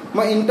খুজিছো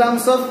মই in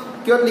terms of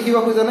কিয়ত লিখিব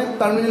খুজা নাই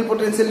টার্মিনাল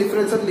পটেনশিয়াল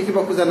ডিফারেন্স লিখিব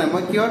খুজা নাই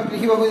মই কিয়ত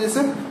লিখিব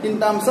খুজিছো in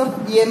terms of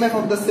EMF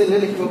of the cell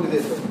লিখিব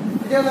খুজিছো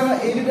এতিয়া আমরা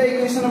এই দুটা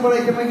ইকুয়েশনৰ পৰা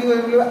এতিয়া মই কি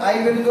কৰিব লাগিব I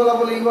ভ্যালু ওলাব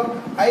লাগিব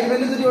I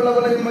ভ্যালু যদি ওলাব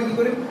লাগে মই কি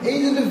কৰিম এই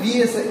যে v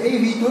আছে এই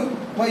v টো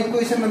মই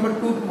ইকুয়েশন নম্বৰ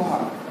 2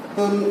 বহাম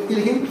তো কি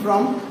লিখিম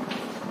from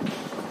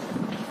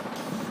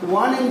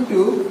 1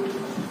 into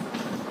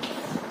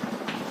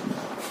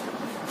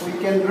we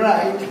can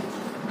write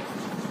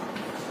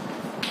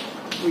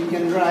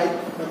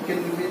what can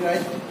we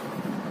write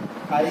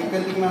I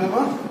equal to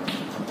manaba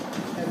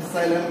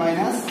epsilon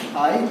minus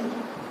I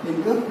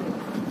into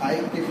I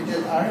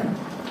capital R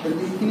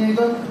যদি ইখিনি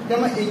হইল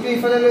কেমন এইটো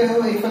ইফালে লৈ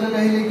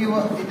আহিলে কি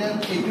হ'ব এটা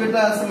এইটো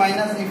এটা আছে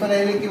মাইনাস ইফালে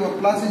আহিলে কি হ'ব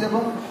প্লাস হৈ যাব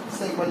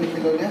সো ইকুয়াল লিখি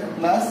ললে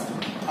প্লাস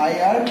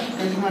IR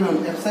কিমান হ'ল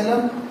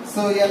epsilon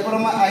সো ইয়াৰ পৰা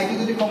মই I টো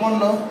যদি কমন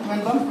লও কিমান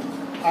পাম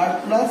R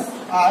plus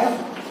R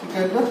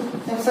equal to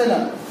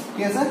epsilon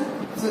ঠিক আছে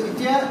সো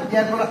এতিয়া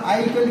ইয়াৰ পৰা I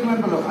ইকুয়াল কিমান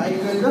পালো I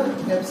equal to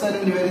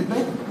epsilon divided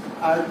by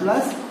R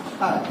plus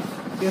R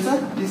ঠিক আছে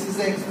this is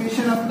the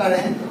expression of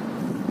current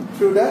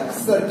through the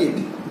circuit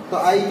तो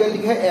I इक्वल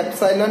लिखा है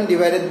epsilon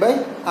divided by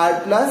R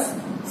plus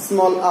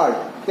small r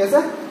ঠিক আছে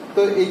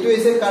তো এইটো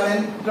ইছে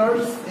কাৰেন্টৰ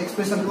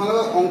এক্সপ্ৰেশন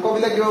তোমালোক অংক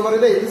বিলাক দিব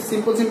পাৰিলে এই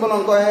সিম্পল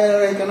অংক আহে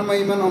এখানে মই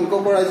ইমান অংক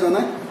কৰাইছো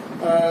না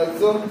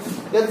সো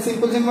দ্যাট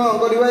সিম্পল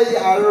অংক দিবা এই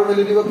r ৰ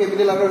ভ্যালু দিব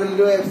ক্যাপিটাল r ৰ ভ্যালু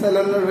দিব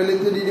epsilon ৰ ভ্যালু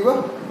দি দিব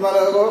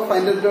তোমালোক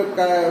find out the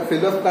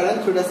field of current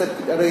through da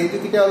circuit আৰু এইটো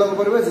কিটা অলপ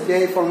কৰিবা যেতিয়া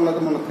এই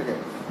ফৰ্মুলাটো মনত থাকে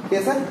ঠিক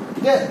আছে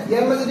এতিয়া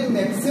ইয়াৰ মাজে যদি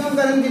ম্যাক্সিমাম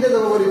কাৰেন্ট কিটা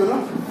যাব পাৰিব ন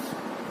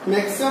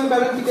maximum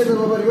current কিটা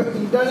যাব পাৰিব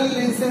internal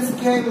resistance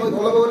কি হয় মই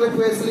অলপ আগতে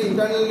কৈ আছিল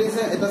internal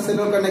resistance এটা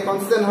সেলৰ কাৰণে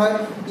constant হয়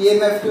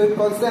EMF টো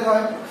constant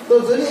হয় তো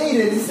যদি এই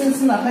resistance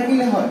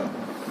নাথাকিলে হয়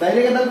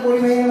ডাইৰেক্ট এটা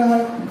পৰিমাণে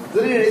নহয়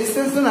যদি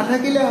ৰেজিস্ট্যান্স না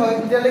থাকিলে হয়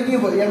তেতিয়ালে কি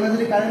হ'ব ইয়াৰ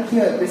মাজে কাৰেন্ট কি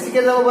হয়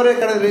বেছিকে যাব পাৰে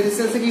কাৰণ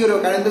ৰেজিস্ট্যান্স কি কৰিব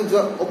কাৰেন্টক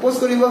অপোজ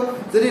কৰিব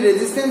যদি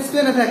ৰেজিস্ট্যান্সটো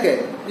না থাকে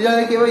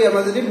তেতিয়ালে কি হ'ব ইয়াৰ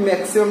মাজে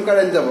ম্যাক্সিমাম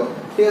কারেন্ট যাব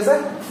ঠিক আছে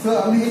সো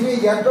আমি এই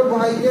ইয়াটো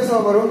বহাই দিয়ে চাব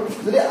পাৰো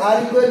যদি r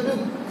 =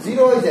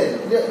 0 হৈ যায়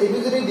এটো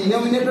যদি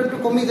ডিনোমিনেটৰটো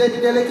কমি যায়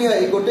তেতিয়ালে কি হয়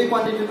এই গোটেই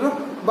কোয়ান্টিটিটো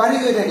বাঢ়ি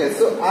গৈ থাকে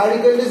সো r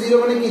 =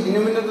 0 মানে কি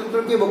ডিনোমিনেটৰটো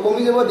কি হ'ব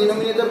কমি যাব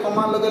ডিনোমিনেটৰ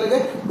কমাৰ লগে লগে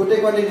গোটেই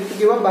কোয়ান্টিটিটো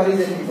কি হ'ব বাঢ়ি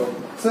যায় থাকিব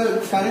সো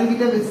কারেন্ট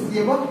কিটা বেছি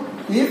হ'ব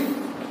if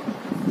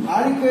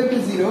r =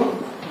 0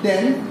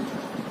 then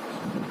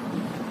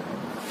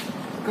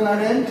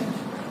current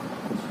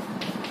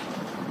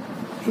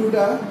through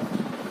the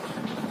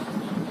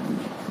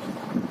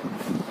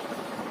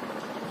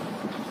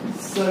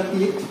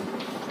circuit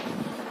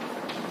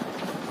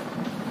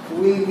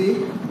will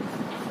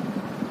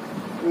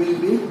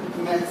be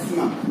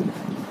maximum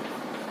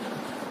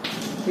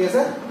ঠিক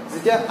আছে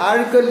যেতিয়া r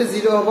 =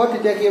 0 হ'ব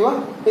তেতিয়া কি হ'ব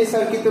এই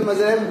সার্কিটের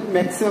মাজে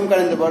ম্যাক্সিমাম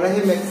কারেন্ট যাব আৰু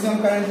এই ম্যাক্সিমাম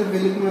কারেন্টের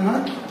ভ্যালু কিমান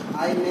হয়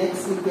I max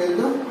equal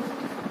to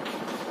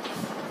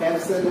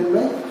epsilon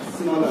by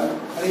small r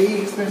আৰু এই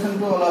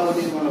এক্সপ্ৰেশনটো ওলাব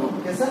দি তোমালোক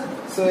ঠিক আছে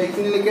সো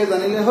এইখিনি লৈকে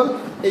জানিলে হল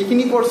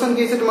এইখিনি পোরশন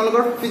কি আছে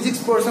তোমালোকৰ ফিজিক্স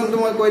পোৰশনটো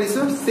মই কৈ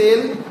দিছো cell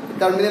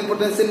terminal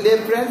potential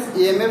difference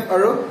EMF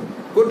আৰু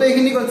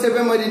গোটেইখিনি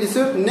কনসেপ্টে মই দি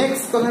দিছো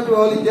নেক্সট কথাটো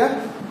হল এতিয়া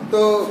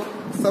তো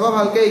সবা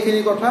ভালকে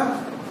এইখিনি কথা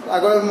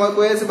আগৰ মই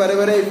কৈ আছো বাৰে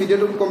বাৰে এই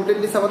ভিডিওটো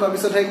কমপ্লিটলি চাবা তাৰ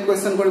পিছত হে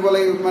কোৱেশ্চন কৰিব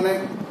লাগিব মানে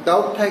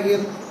ডাউট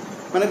থাকিল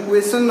মানে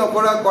কোৱেশ্চন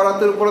নকৰা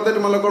কৰাটোৰ ওপৰতে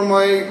তোমালোকৰ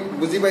মই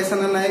বুজি পাইছা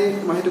না নাই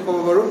মই হেতু ক'ব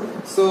পাৰো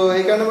সো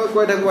এই কাৰণে মই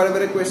কৈ থাকো বাৰে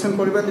বাৰে কোৱেশ্চন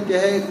কৰিবা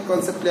তেতিয়াহে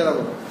কনসেপ্ট ক্লিয়াৰ হ'ব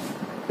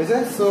ঠিক আছে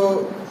সো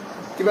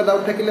কিবা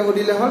ডাউট থাকিলে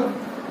সুধিলে হল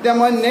এতিয়া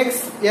মই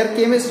নেক্সট ইয়াৰ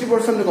কেমিস্ট্ৰি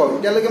পোৰশনটো কম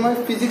ইয়ালৈকে মই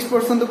ফিজিক্স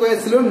পোৰশনটো কৈ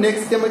আছিলো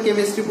নেক্সট মই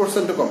কেমিস্ট্ৰি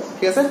পোৰশনটো কম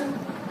ঠিক আছে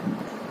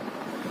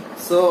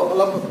সো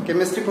অলপ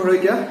কেমিস্ট্ৰি পঢ়ো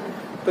এতিয়া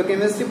তো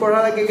কেমিস্ট্ৰি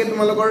পঢ়াৰ আগে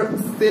তোমালোকৰ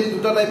সেল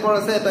দুটা টাইপৰ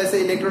আছে এটা আছে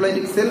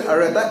ইলেক্ট্ৰোলাইটিক সেল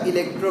আৰু এটা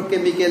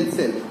ইলেক্ট্ৰোকেমিক্যাল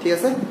সেল ঠিক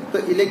আছে তো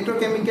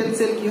ইলেক্ট্ৰোকেমিক্যাল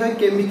সেল কি হয়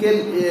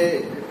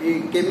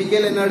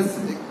কেমিক্যাল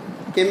এনাৰ্জি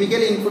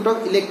কেমিক্যাল ইনপুটক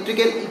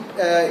ইলেক্ট্ৰিক্যাল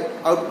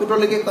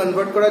আউটপুটলৈকে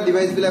কনভাৰ্ট কৰা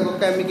ডিভাইস বিলাকক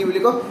আমি কি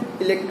বুলি কওঁ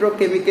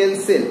ইলেক্ট্ৰোকেমিক্যাল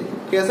সেল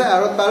ঠিক আছে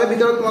আৰু তাৰে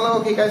ভিতৰত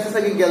তোমালোকক শিকাইছে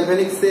চাগে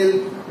গ্যালভানিক সেল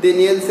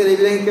ডেনিয়েল সেল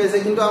এইবিলাক শিকাইছে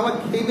কিন্তু আমাক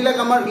সেইবিলাক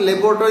আমাৰ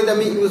ল্যাবৰেটৰীত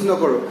আমি ইউজ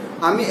নকৰো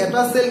আমি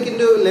এটা সেল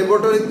কিন্তু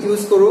ল্যাবৰেটৰীত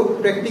ইউজ কৰো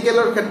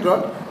প্ৰ্যাকটিক্যালৰ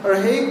ক্ষেত্ৰত আৰু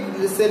সেই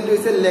সেলটো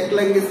হৈছে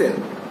লেকলাঞ্জ সেল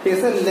ঠিক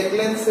আছে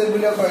লেকলাঞ্জ সেল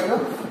বুলি কয়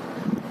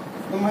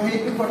তো মই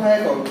সেইটো কথাই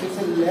কওঁ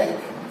যে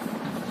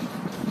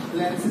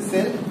লেকলাঞ্জ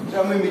সেল যে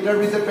আমি মিটাৰ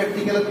বিজৰ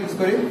প্ৰ্যাকটিক্যালত ইউজ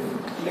কৰিম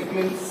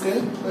লেকলাঞ্জ সেল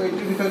তো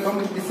এইটো বিষয়ে কম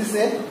দিস ইজ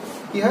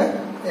কি হয়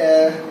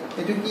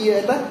এটো কি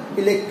এটা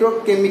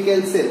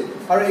ইলেক্ট্ৰোকেমিক্যাল সেল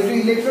আৰু এটো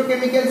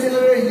ইলেক্ট্ৰোকেমিক্যাল সেল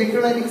আৰু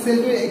ইলেক্ট্ৰোলাইটিক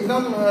সেলটো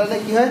একদম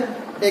কি হয়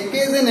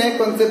একে যেনে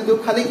কনসেপ্টটো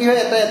খালি কি হয়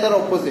এটা এটাৰ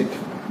অপোজিট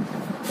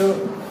তো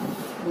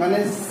মানে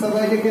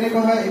সবাই কেনে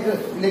কয় এটা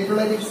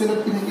ইলেক্ট্ৰোলাইটিক সেলত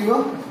কি থাকিব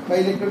বা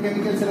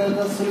ইলেক্ট্ৰোকেমিক্যাল সেলৰ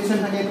এটা সলিউশন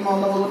থাকে এটা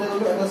অলপ আগতে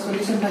ক'লো এটা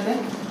সলিউশন থাকে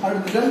আৰু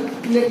দুটা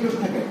ইলেক্ট্ৰোড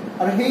থাকে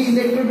আৰু সেই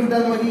ইলেক্ট্ৰোড দুটা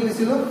মই কি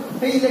কৈছিলো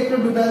সেই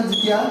ইলেক্ট্ৰোড দুটা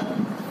যেতিয়া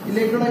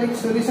ইলেক্ট্ৰোলাইটিক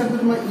সলিউশনটো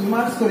মই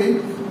ইমাৰ্জ কৰিম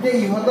তে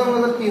ইহতৰ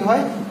মাজত কি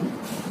হয়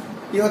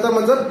ইহতৰ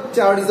মাজত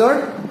চাৰ্জৰ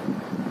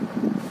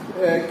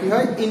কি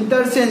হয়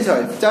ইন্টাৰচেঞ্জ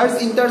হয় চাৰ্জ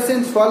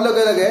ইন্টাৰচেঞ্জ হোৱাৰ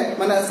লগে লগে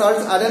মানে চাৰ্জ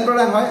আদান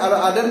প্ৰদান হয় আৰু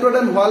আদান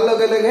প্ৰদান হোৱাৰ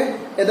লগে লগে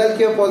এডাল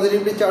কি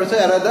পজিটিভলি চাৰ্জ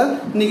হয় আৰু এডাল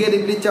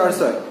নেগেটিভলি চার্জ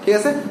হয় ঠিক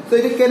আছে তো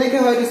এইটো কেনেকৈ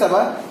হয় এইটো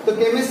চাবা তো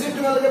কেমিস্ট্রি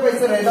তোমালোকে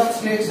পাইছে ৰেডক্স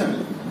ৰিঅ্যাকশন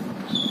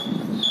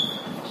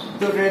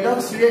তো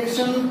ৰেডক্স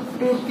ৰিঅ্যাকশন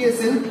টু কি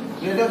আছিল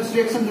ৰেডক্স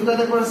ৰিঅ্যাকশন দুটা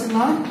টাইপৰ আছিল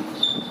নহয়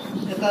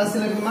এটা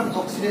আছিল তোমাৰ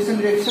অক্সিডেশন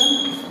ৰিঅ্যাকশন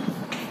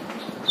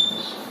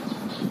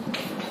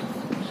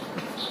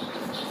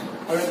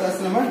আৰু এটা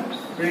আছিল আমাৰ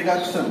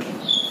ৰিডাকশন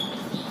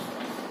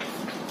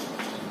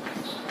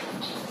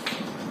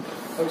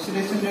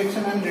oxidation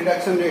reaction and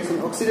reduction reaction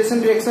oxidation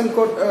reaction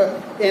code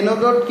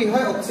anodot ki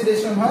hoy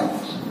oxidation hoy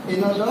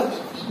anodot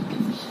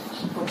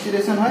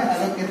oxidation hoy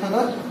aru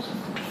cathodot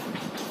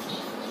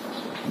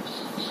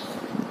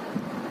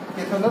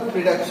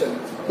reduction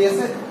ঠিক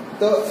আছে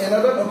তো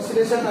anodot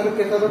oxidation aru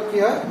cathodot ki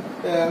hoy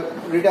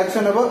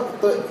reduction hobo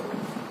to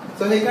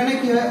সেই কাৰণে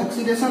কি হয়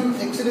oxidation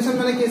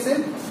মানে কি আছে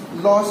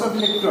loss of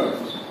electron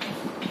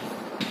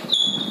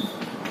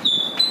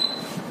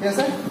yes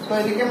sir so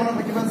edike mone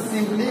rakhiba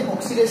simply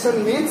oxidation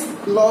means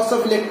loss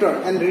of electron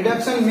and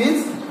reduction means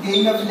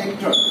gain of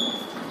electron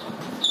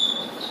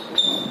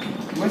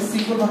moi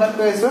simple bhagat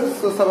koi aso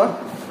so saba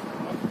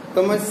to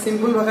moi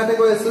simple bhagate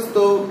koi aso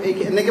to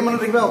eneke mone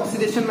rakhiba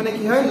oxidation mane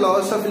ki hoy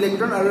loss of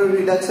electron aru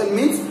reduction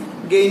means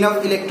gain of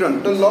electron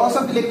to loss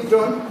of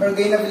electron or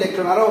gain of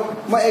electron aru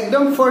moi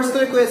ekdom first to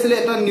koi asile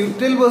eta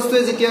neutral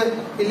bostu jetia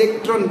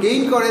electron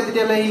gain kore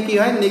tetia lai ki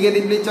hoy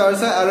negatively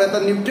charge hoy aru eta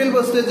neutral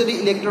bostu jodi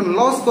electron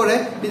loss kore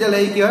tetia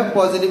lai ki hoy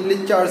positively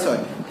charge hoy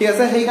ঠিক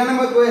আছে সেই কাৰণে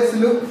মই কৈ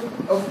আছিলো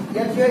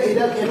ইয়াত কি হয়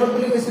এডাল এনড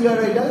বুলি কৈছিল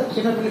আৰু এডাল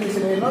কেথড বুলি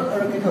কৈছিল এনড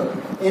আৰু কেথড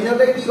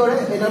এনডে কি কৰে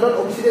এনডত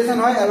অক্সিডেশন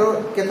হয় আৰু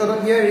কেথডত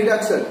কি হয়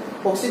ৰিডাকশন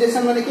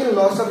অক্সিডেশন মানে কি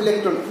লস অফ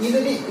ইলেক্ট্ৰন ই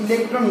যদি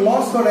ইলেক্ট্ৰন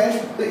লস কৰে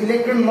তো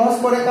ইলেক্ট্ৰন লস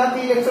কৰে কাটি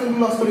ইলেক্ট্ৰন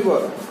লস কৰিব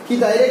কি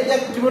ডাইৰেক্ট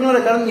এক ত্ৰিভুজৰ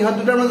কাৰণ ইহত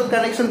দুটাৰ মাজত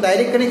কানেকশন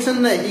ডাইৰেক্ট কানেকশন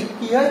নাই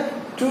কি হয়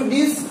থ্ৰু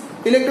দিস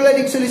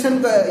ইলেক্ট্ৰোলাইটিক সলিউশন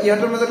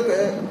ইহতৰ মাজত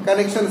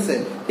কানেকশন আছে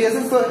ঠিক আছে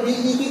সো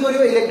ই কি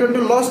কৰিব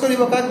ইলেক্ট্ৰনটো লস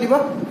কৰিব কাক দিব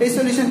এই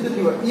সলিউশনটো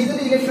দিব ই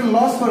যদি ইলেক্ট্ৰন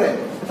লস কৰে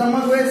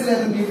তামাক হৈ আছে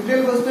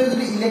নিউট্ৰাল বস্তুৱে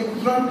যদি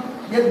ইলেক্ট্রন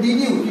ইয়াত দি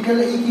দিও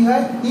তেতিয়ালে ই কি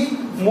হয় ই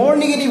more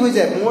negative হৈ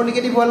যায় more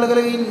negative হোৱাৰ লগে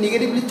লগে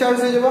নেগেটিভলি চাৰ্জ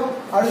হৈ যাব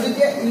আৰু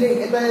যেতিয়া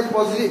এটা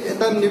পজিটিভ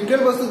এটা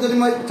নিউট্ৰাল বস্তু যদি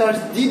মই চাৰ্জ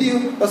দি দিও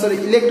সৰি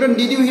ইলেক্ট্ৰন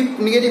দি দিও হি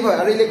নেগেটিভ হয়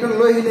আৰু ইলেক্ট্ৰন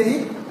লৈ আহিলে হি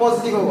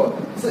পজিটিভ হ'ব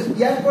সো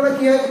ইয়াৰ পৰা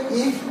কি হয়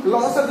ই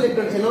লস অফ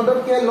ইলেক্ট্রন এনডত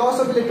কি হয় লস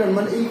অফ ইলেক্ট্রন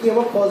মানে ই কি হ'ব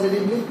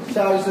পজিটিভলি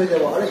চাৰ্জ হৈ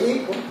যাব আৰু এই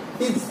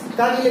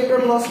কাৰ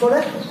ইলেক্ট্ৰন লস কৰে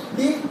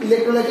কি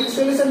ইলেক্ট্ৰোলাইটিক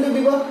সলিউশনটো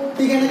দিব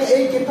ঠিক এনেকে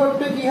এই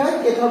কেথডটো কি হয়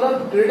কেথডত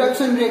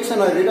রিডাকশন রিঅ্যাকশন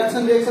হয়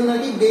রিডাকশন রিঅ্যাকশন মানে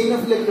কি গেইন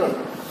অফ ইলেক্ট্রন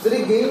যদি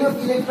গেইন অফ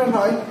ইলেক্ট্রন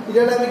হয়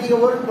তেতিয়ালে আমি কি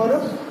কৰিব পাৰো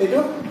এটো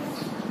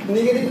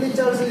নেগেটিভলি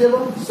চাৰ্জ হৈ যাব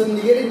সো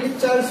নেগেটিভলি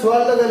চাৰ্জ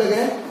হোৱাৰ লগে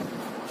লগে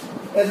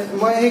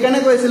মই হেকানে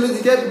কৈছিলো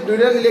যেতিয়া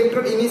দুইডাল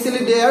electron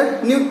initially De are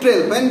neutral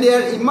when they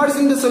are immersed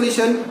in the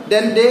solution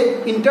then they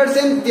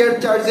interchange their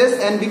charges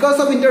and because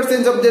of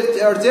interchange of their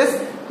charges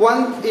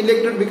one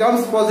electron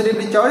becomes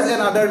positively charged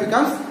and other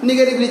becomes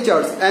negatively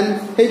charged and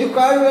hetu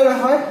car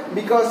hoy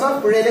because of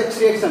redox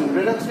reaction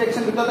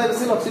duta type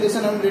is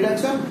oxidation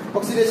and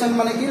oxidation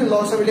mane ki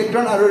loss of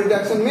electron aru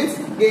reduction means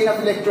gain of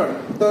electron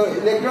so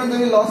electron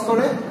jodi loss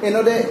kore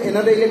enode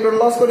electron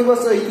loss koribo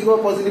so hi kibo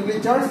positively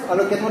charged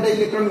aru cathode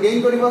electron gain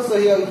koribo so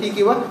hi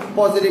kibo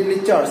positively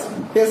charged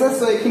yes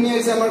so ekhini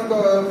hoise amar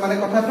mane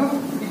kotha to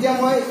itia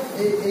moi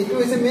eitu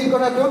hoise main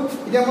kotha to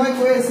itia moi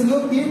koi asilu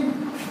ki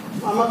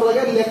আমাক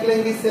লাগে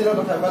লেকলেঞ্জ সেলৰ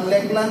কথা বা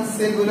লেকলাঞ্জ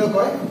cell বুলি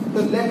কয় তো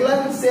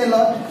লেকলাঞ্জ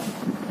সেলত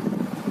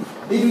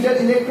এই দুটা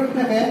ইলেক্ট্রন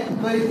থাকে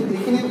তো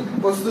এইখিনি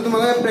বস্তু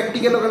তোমালোকে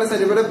প্র্যাকটিক্যাল কাৰণে চাই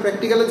দিব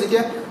প্ৰ্যাকটিক্যাল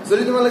যেতিয়া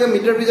যদি তোমালোকে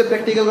মিটাৰ বিজত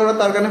প্ৰ্যাকটিক্যাল কৰা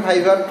তাৰ কাৰণে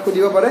ভাইভাত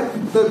খুদিব পাৰে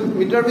তো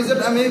মিটাৰ বিজত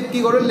আমি কি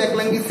কৰো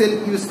লেকলাঞ্জ সেল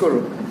ইউজ কৰো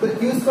তো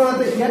ইউজ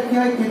কৰাতে ইয়াত কি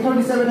হয় কেথড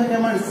হিচাপে থাকে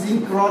আমাৰ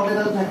জিংক ৰড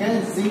এডাল থাকে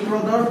জিংক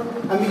ৰডৰ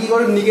আমি কি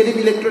কৰো নেগেটিভ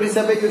ইলেক্ট্ৰড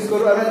হিচাপে ইউজ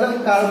কৰো আৰু এডাল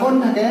কাৰ্বন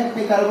থাকে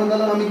এই কাৰ্বনডাল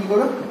আমি কি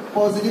কৰো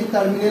পজিটিভ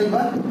টাৰ্মিনাল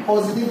বা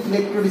পজিটিভ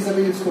ইলেক্ট্ৰড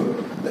হিসাবে ইউজ কৰো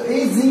তো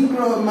এই জিংক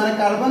মানে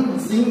কাৰ্বন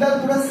জিংকডাল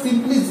পুৰা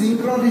সিম্পলি জিংক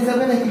ৰড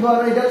হিসাবে থাকিব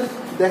আৰু এটা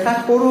দেখাত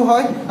সৰু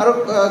হয় আৰু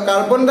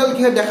কাৰ্বনডাল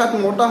কি হয় দেখাত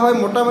মোটা হয়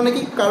মোটা মানে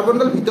কি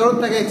কাৰ্বনডাল ভিতৰত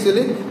থাকে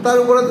একচুয়ালি তাৰ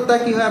ওপৰত এটা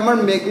কি হয় আমাৰ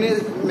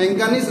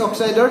ম্যাঙ্গানিজ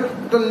অক্সাইডৰ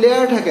এটা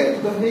লেয়াৰ থাকে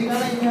তো সেই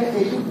কাৰণে কি হয়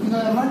এইটো কি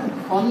হয় আমাৰ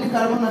অনলি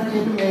কাৰ্বন নাথাকে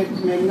এইটো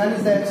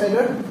ম্যাঙ্গানিজ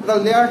ডাইঅক্সাইডৰ এটা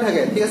লেয়াৰ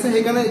থাকে ঠিক আছে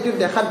সেই কাৰণে এইটো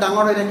দেখাত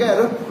ডাঙৰ হৈ থাকে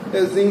আৰু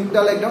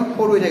জিংকডাল একদম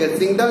সৰু হৈ থাকে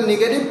জিংকডাল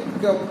নেগেটিভ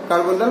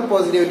কাৰ্বনডাল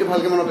পজিটিভ এইটো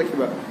ভালকে মনত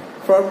ৰাখিবা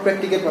ফৰ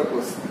প্ৰ্যাকটিক্যাল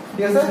পাৰপজ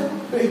ঠিক আছে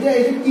তো এতিয়া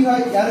এইটো কি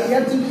হয় আৰু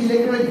ইয়াত যদি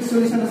ইলেক্ট্ৰোলাইটিক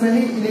সলিউশন আছে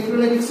সেই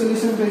ইলেক্ট্ৰোলাইটিক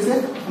সলিউশন হৈছে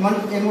আমাৰ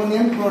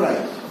এমোনিয়াম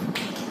ক্লোৰাইড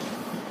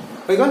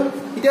হৈ গ'ল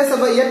এতিয়া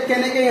সব ইয়াত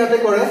কেনেকৈ ইহতে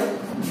কৰে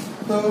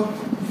তো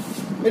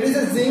ইট ইজ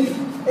এ জিংক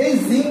এই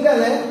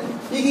জিংকডালে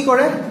কি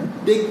কৰে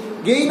the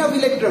gain of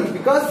electron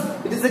because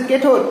it is a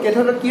cathode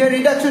কি হয়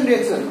reduction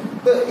reaction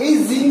তো এই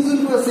জিংক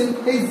যোনটো আছে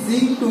এই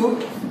জিংকটো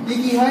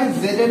কি হয়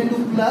Zn2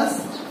 প্লাস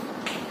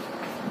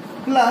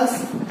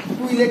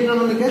 2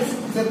 ইলেক্ট্রনলৈকে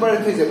সেপাৰেট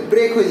হৈ যায়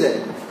ব্ৰেক হৈ যায়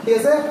ঠিক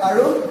আছে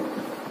আৰু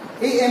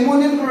এই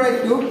এমোনিয়াম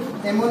ক্লোৰাইডটো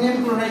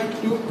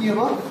কি হ'ব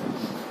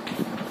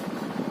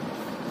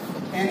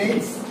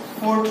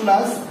NH4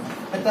 প্লাস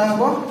এটা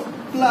হ'ব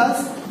প্লাস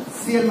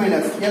Cl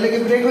মাইনাস ইয়ালৈকে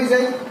ব্ৰেক হৈ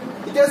যায়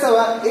এতিয়া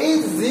চাবা এই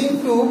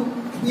জিংকটো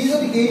ই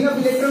যদি গেইন অফ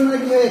ইলেক্ট্রন মানে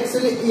কি হয়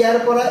একচুয়ালি ইয়াৰ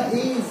পৰা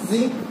এই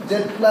জিংক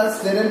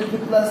Zn2+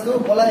 টো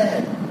ওলাই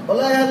আহে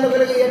অহাৰ লগে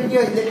লগে ইয়াত কি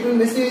হয় ইলেক্ট্ৰন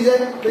বেছি হৈ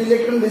যায় তো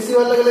ইলেক্ট্ৰন বেছি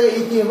হোৱাৰ লগে লগে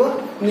এই কি হ'ব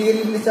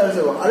নেগেটিভলি চাৰ্জ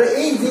হ'ব আৰু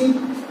এই জিংক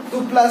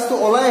 2+ টো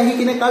ওলাই আহি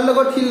কিনে কাৰ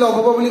লগত কি লগ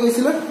হ'ব বুলি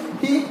কৈছিল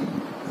কি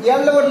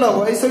ইয়াৰ লগত লগ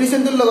হ'ব এই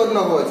সলিউশনটোৰ লগত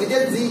লগ হ'ব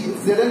যেতিয়া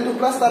Zn2+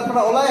 তাৰ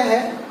পৰা ওলাই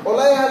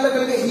অহাৰ লগে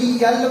লগে ই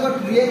ইয়াৰ লগত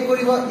ৰিয়েক্ট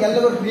কৰিব ইয়াৰ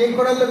লগত ৰিয়েক্ট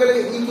কৰাৰ লগে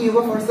লগে ই কি হ'ব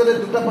ফাৰ্ষ্টতে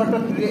দুটা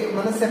পাৰ্টত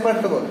মানে সেপাৰেট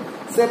হ'ব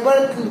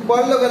সেপাৰেট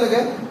হোৱাৰ লগে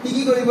লগে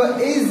কি কৰিব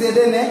এই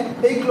Zn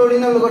এই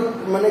ক্লোৰিনৰ লগত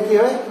মানে কি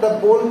হয় এটা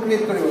বন্ড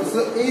ক্ৰিয়েট কৰিব সো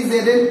এই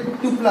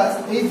Zn2+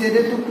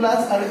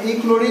 আৰু এই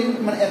ক্লোৰিন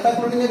মানে এটা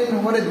ক্লোৰিনৰ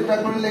নহৰে দুটা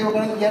ক্লোৰিন লাগিব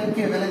কাৰণ ইয়াত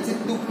কি ভ্যালেন্স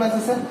 2+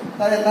 আছে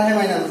তাৰ এটাহে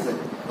মাইনাস আছে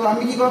তো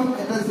আমি কি কৰিম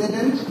এটা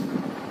Zn+2+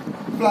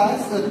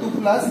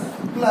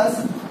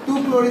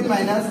 2 ক্লোৰিন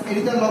মাইনাস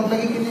এটা লগ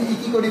লাগি কিনে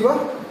কি কৰিব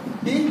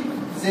কি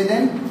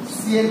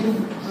ZnCl2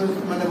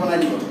 মানে বনাই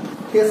দিব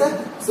ঠিক আছে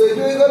সো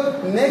এইটো হৈ গল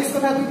নেক্সট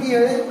কথা কি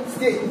হয়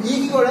যে ই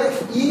কি কৰে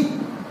ই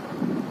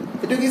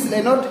এটো কি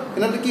এনট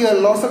কি হয়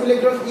লস অফ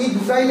ইলেক্ট্ৰন ই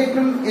দুটা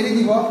ইলেক্ট্ৰন এৰি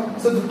দিব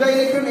সো দুটা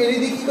ইলেক্ট্ৰন এৰি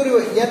দি কি কৰিব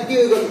ইয়াত কি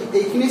হৈ গল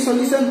এইখিনি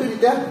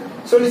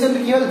সলিউশনটো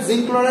কি হল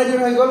জিংক ক্লোৰাইডৰ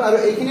হৈ গল আৰু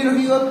এইখিনি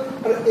ৰখি গল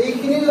আৰু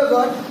এইখিনিৰ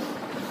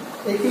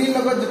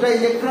লগত দুটা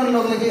ইলেক্ট্ৰন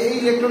লগ লাগে এই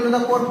ইলেক্ট্ৰন দুটা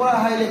কোৰ পৰা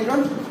আহা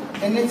ইলেক্ট্ৰন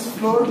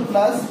NH4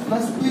 plus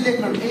 2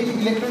 ইলেক্ট্ৰন এই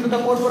ইলেক্ট্ৰন দুটা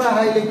কোৰ পৰা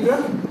আহা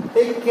ইলেক্ট্ৰন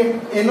এই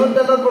এনড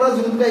ডালৰ পৰা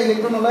যোনটা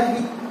ইলেক্ট্ৰন ওলাই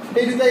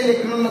এই দুটা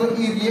ইলেক্ট্ৰনৰ লগত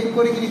ই ৰিয়েক্ট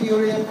কৰি কি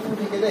হৈ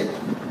থাকে দে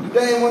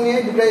দুটা এমোনিয়া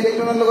দুটা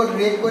ইলেক্ট্ৰনৰ লগত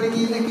ৰিয়েক্ট কৰি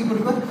কি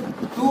কৰিব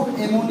টু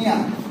এমোনিয়া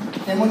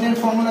এমোনিয়াৰ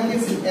ফৰ্মুলা কি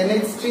আছে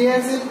NH3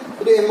 আছে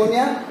এটো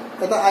এমোনিয়া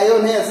এটা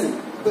আয়ন হে আছে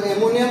তো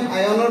এমোনিয়াম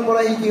আয়নৰ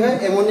পৰা কি হয়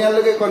এমোনিয়াৰ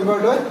লগে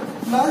কনভাৰ্ট হয়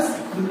প্লাস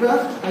দুটা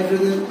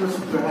হাইড্ৰোজেন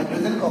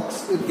হাইড্ৰোজেন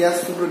গ্যাস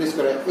প্ৰডিউস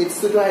কৰে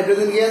H2 তো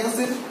হাইড্ৰোজেন গ্যাস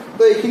আছে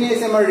তো এখিনি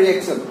আছে আমাৰ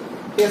ৰিঅ্যাকশন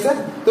ঠিক আছে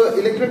তো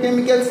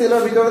ইলেক্ট্ৰোকেমিক্যাল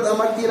সেলৰ ভিতৰত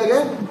আমাৰ কি লাগে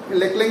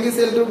লেকলাঙ্গি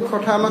সেলটো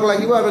কথা আমাক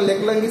লাগিব আৰু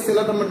লেকলাঙ্গি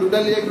সেলত আমাৰ দুটা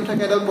ইলেক্ট্ৰন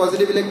থাকে এটা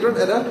পজিটিভ ইলেক্ট্ৰন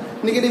এটা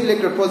নেগেটিভ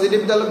ইলেক্ট্ৰন পজিটিভ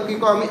ডাল কি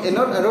কও আমি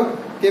এনোড আৰু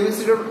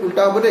কেমিস্ট্ৰিৰ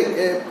উল্টা হ'ব দে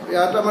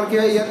ইয়াত আমাৰ কি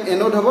হয় ইয়াত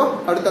এনোড হ'ব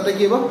আৰু তাতে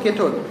কি হ'ব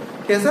কেথোড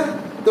ঠিক আছে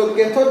তো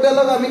কেথোড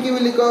ডালক আমি কি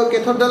বুলি কও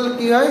কেথোড ডাল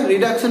কি হয়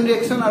ৰিডাকশন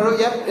ৰিঅ্যাকশন আৰু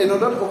ইয়াত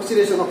এনোডৰ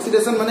অক্সিডেশন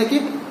অক্সিডেশন মানে কি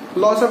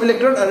লস অফ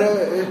ইলেক্ট্ৰন আৰু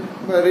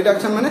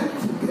ৰিডাকশন মানে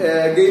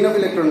gain of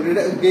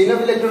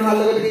electron হল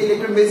লগে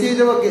ইলেক্ট্ৰন বেশি হৈ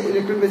যাব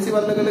ইলেক্ট্ৰন বেশি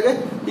হোৱাৰ লগে লগে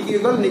কি কি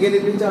হ'ল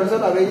নেগেটিভলি চাৰ্জ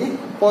হ'ল আৰু এই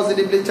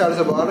পজিটিভলি চাৰ্জ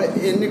হ'ব আৰু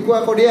এনেকুৱা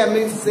কৰি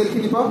আমি সেল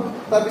খিনি পাও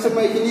তাৰ পিছত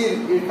মই এখিনি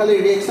খালি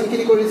ৰিঅ্যাকশন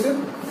খিনি কৰিছো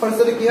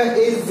ফাৰ্ষ্টতে কি হয়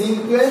এই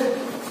জিংকটোৱে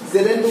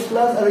Zn2+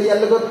 আৰু ইয়াৰ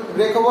লগত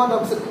ব্ৰেক হ'ব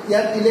তাৰপিছত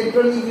ইয়াত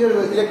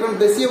ইলেক্ট্ৰন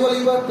বেছি হ'ব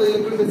লাগিব তো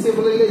ইলেক্ট্ৰন বেছি হ'ব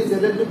লাগিলে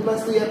Zn2+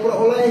 তো ইয়াৰ পৰা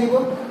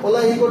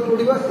ওলাই আহিব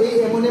টুৰিব এই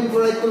এমোনিয়াম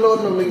ক্লোৰাইডৰ লগত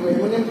লগ লাগিব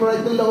এমোনিয়াম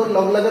ক্লোৰাইডৰ লগত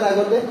লগ লাগাৰ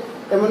আগতে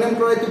এমোনিয়াম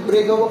ক্লোৰাইড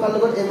ব্ৰেক হ'ব কাৰ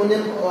লগত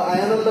এমোনিয়াম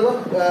আয়নৰ লগত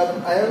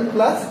আয়ন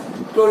প্লাস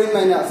ক্লোৰিন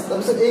মাইনাস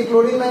তাৰপিছত এই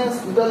ক্লোৰিন মাইনাস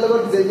দুটাৰ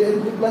লগত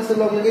Zn2+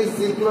 লগ লাগি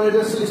জিংক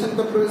ক্লোৰাইডৰ সলিউশন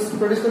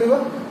প্ৰডিউস কৰিব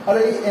আৰু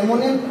এই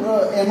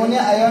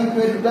এমোনিয়া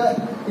আয়নটোৱে দুটা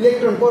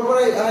ইলেক্ট্ৰন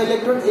পৰপৰাই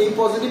ইলেক্ট্ৰন এই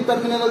পজিটিভ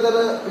টাৰ্মিনালৰ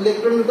দ্বাৰা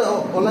ইলেক্ট্ৰন দুটা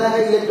ওলাই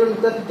আহে ইলেক্ট্ৰন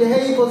দুটা তেহে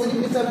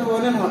পজিটিভলি চাৰ্জ হ'ব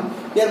না নহয়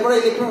ইয়াৰ পৰা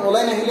ইলেক্ট্ৰন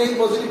ওলাই নাহিলে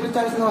পজিটিভলি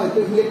চাৰ্জ নহয় তো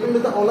ইলেক্ট্ৰন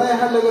দুটা ওলাই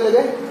আহাৰ লগে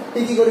লগে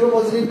কি কৰিব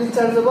পজিটিভলি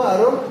চাৰ্জ হ'ব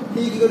আৰু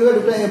কি কৰিব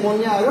দুটা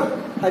এমোনিয়া আৰু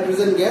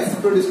হাইড্ৰোজেন গ্যাস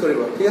প্ৰডিউস কৰিব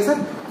ঠিক আছে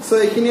সো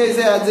এইখিনি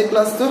হৈছে আজি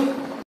ক্লাসটো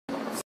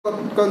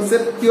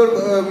কনসেপ্ট পিওর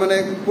মানে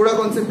পুরা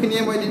কনসেপ্ট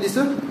খিনিয়ে মই দি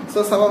দিছো সো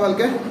চাবা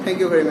ভালকে থ্যাংক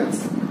ইউ ভেরি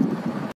মাচ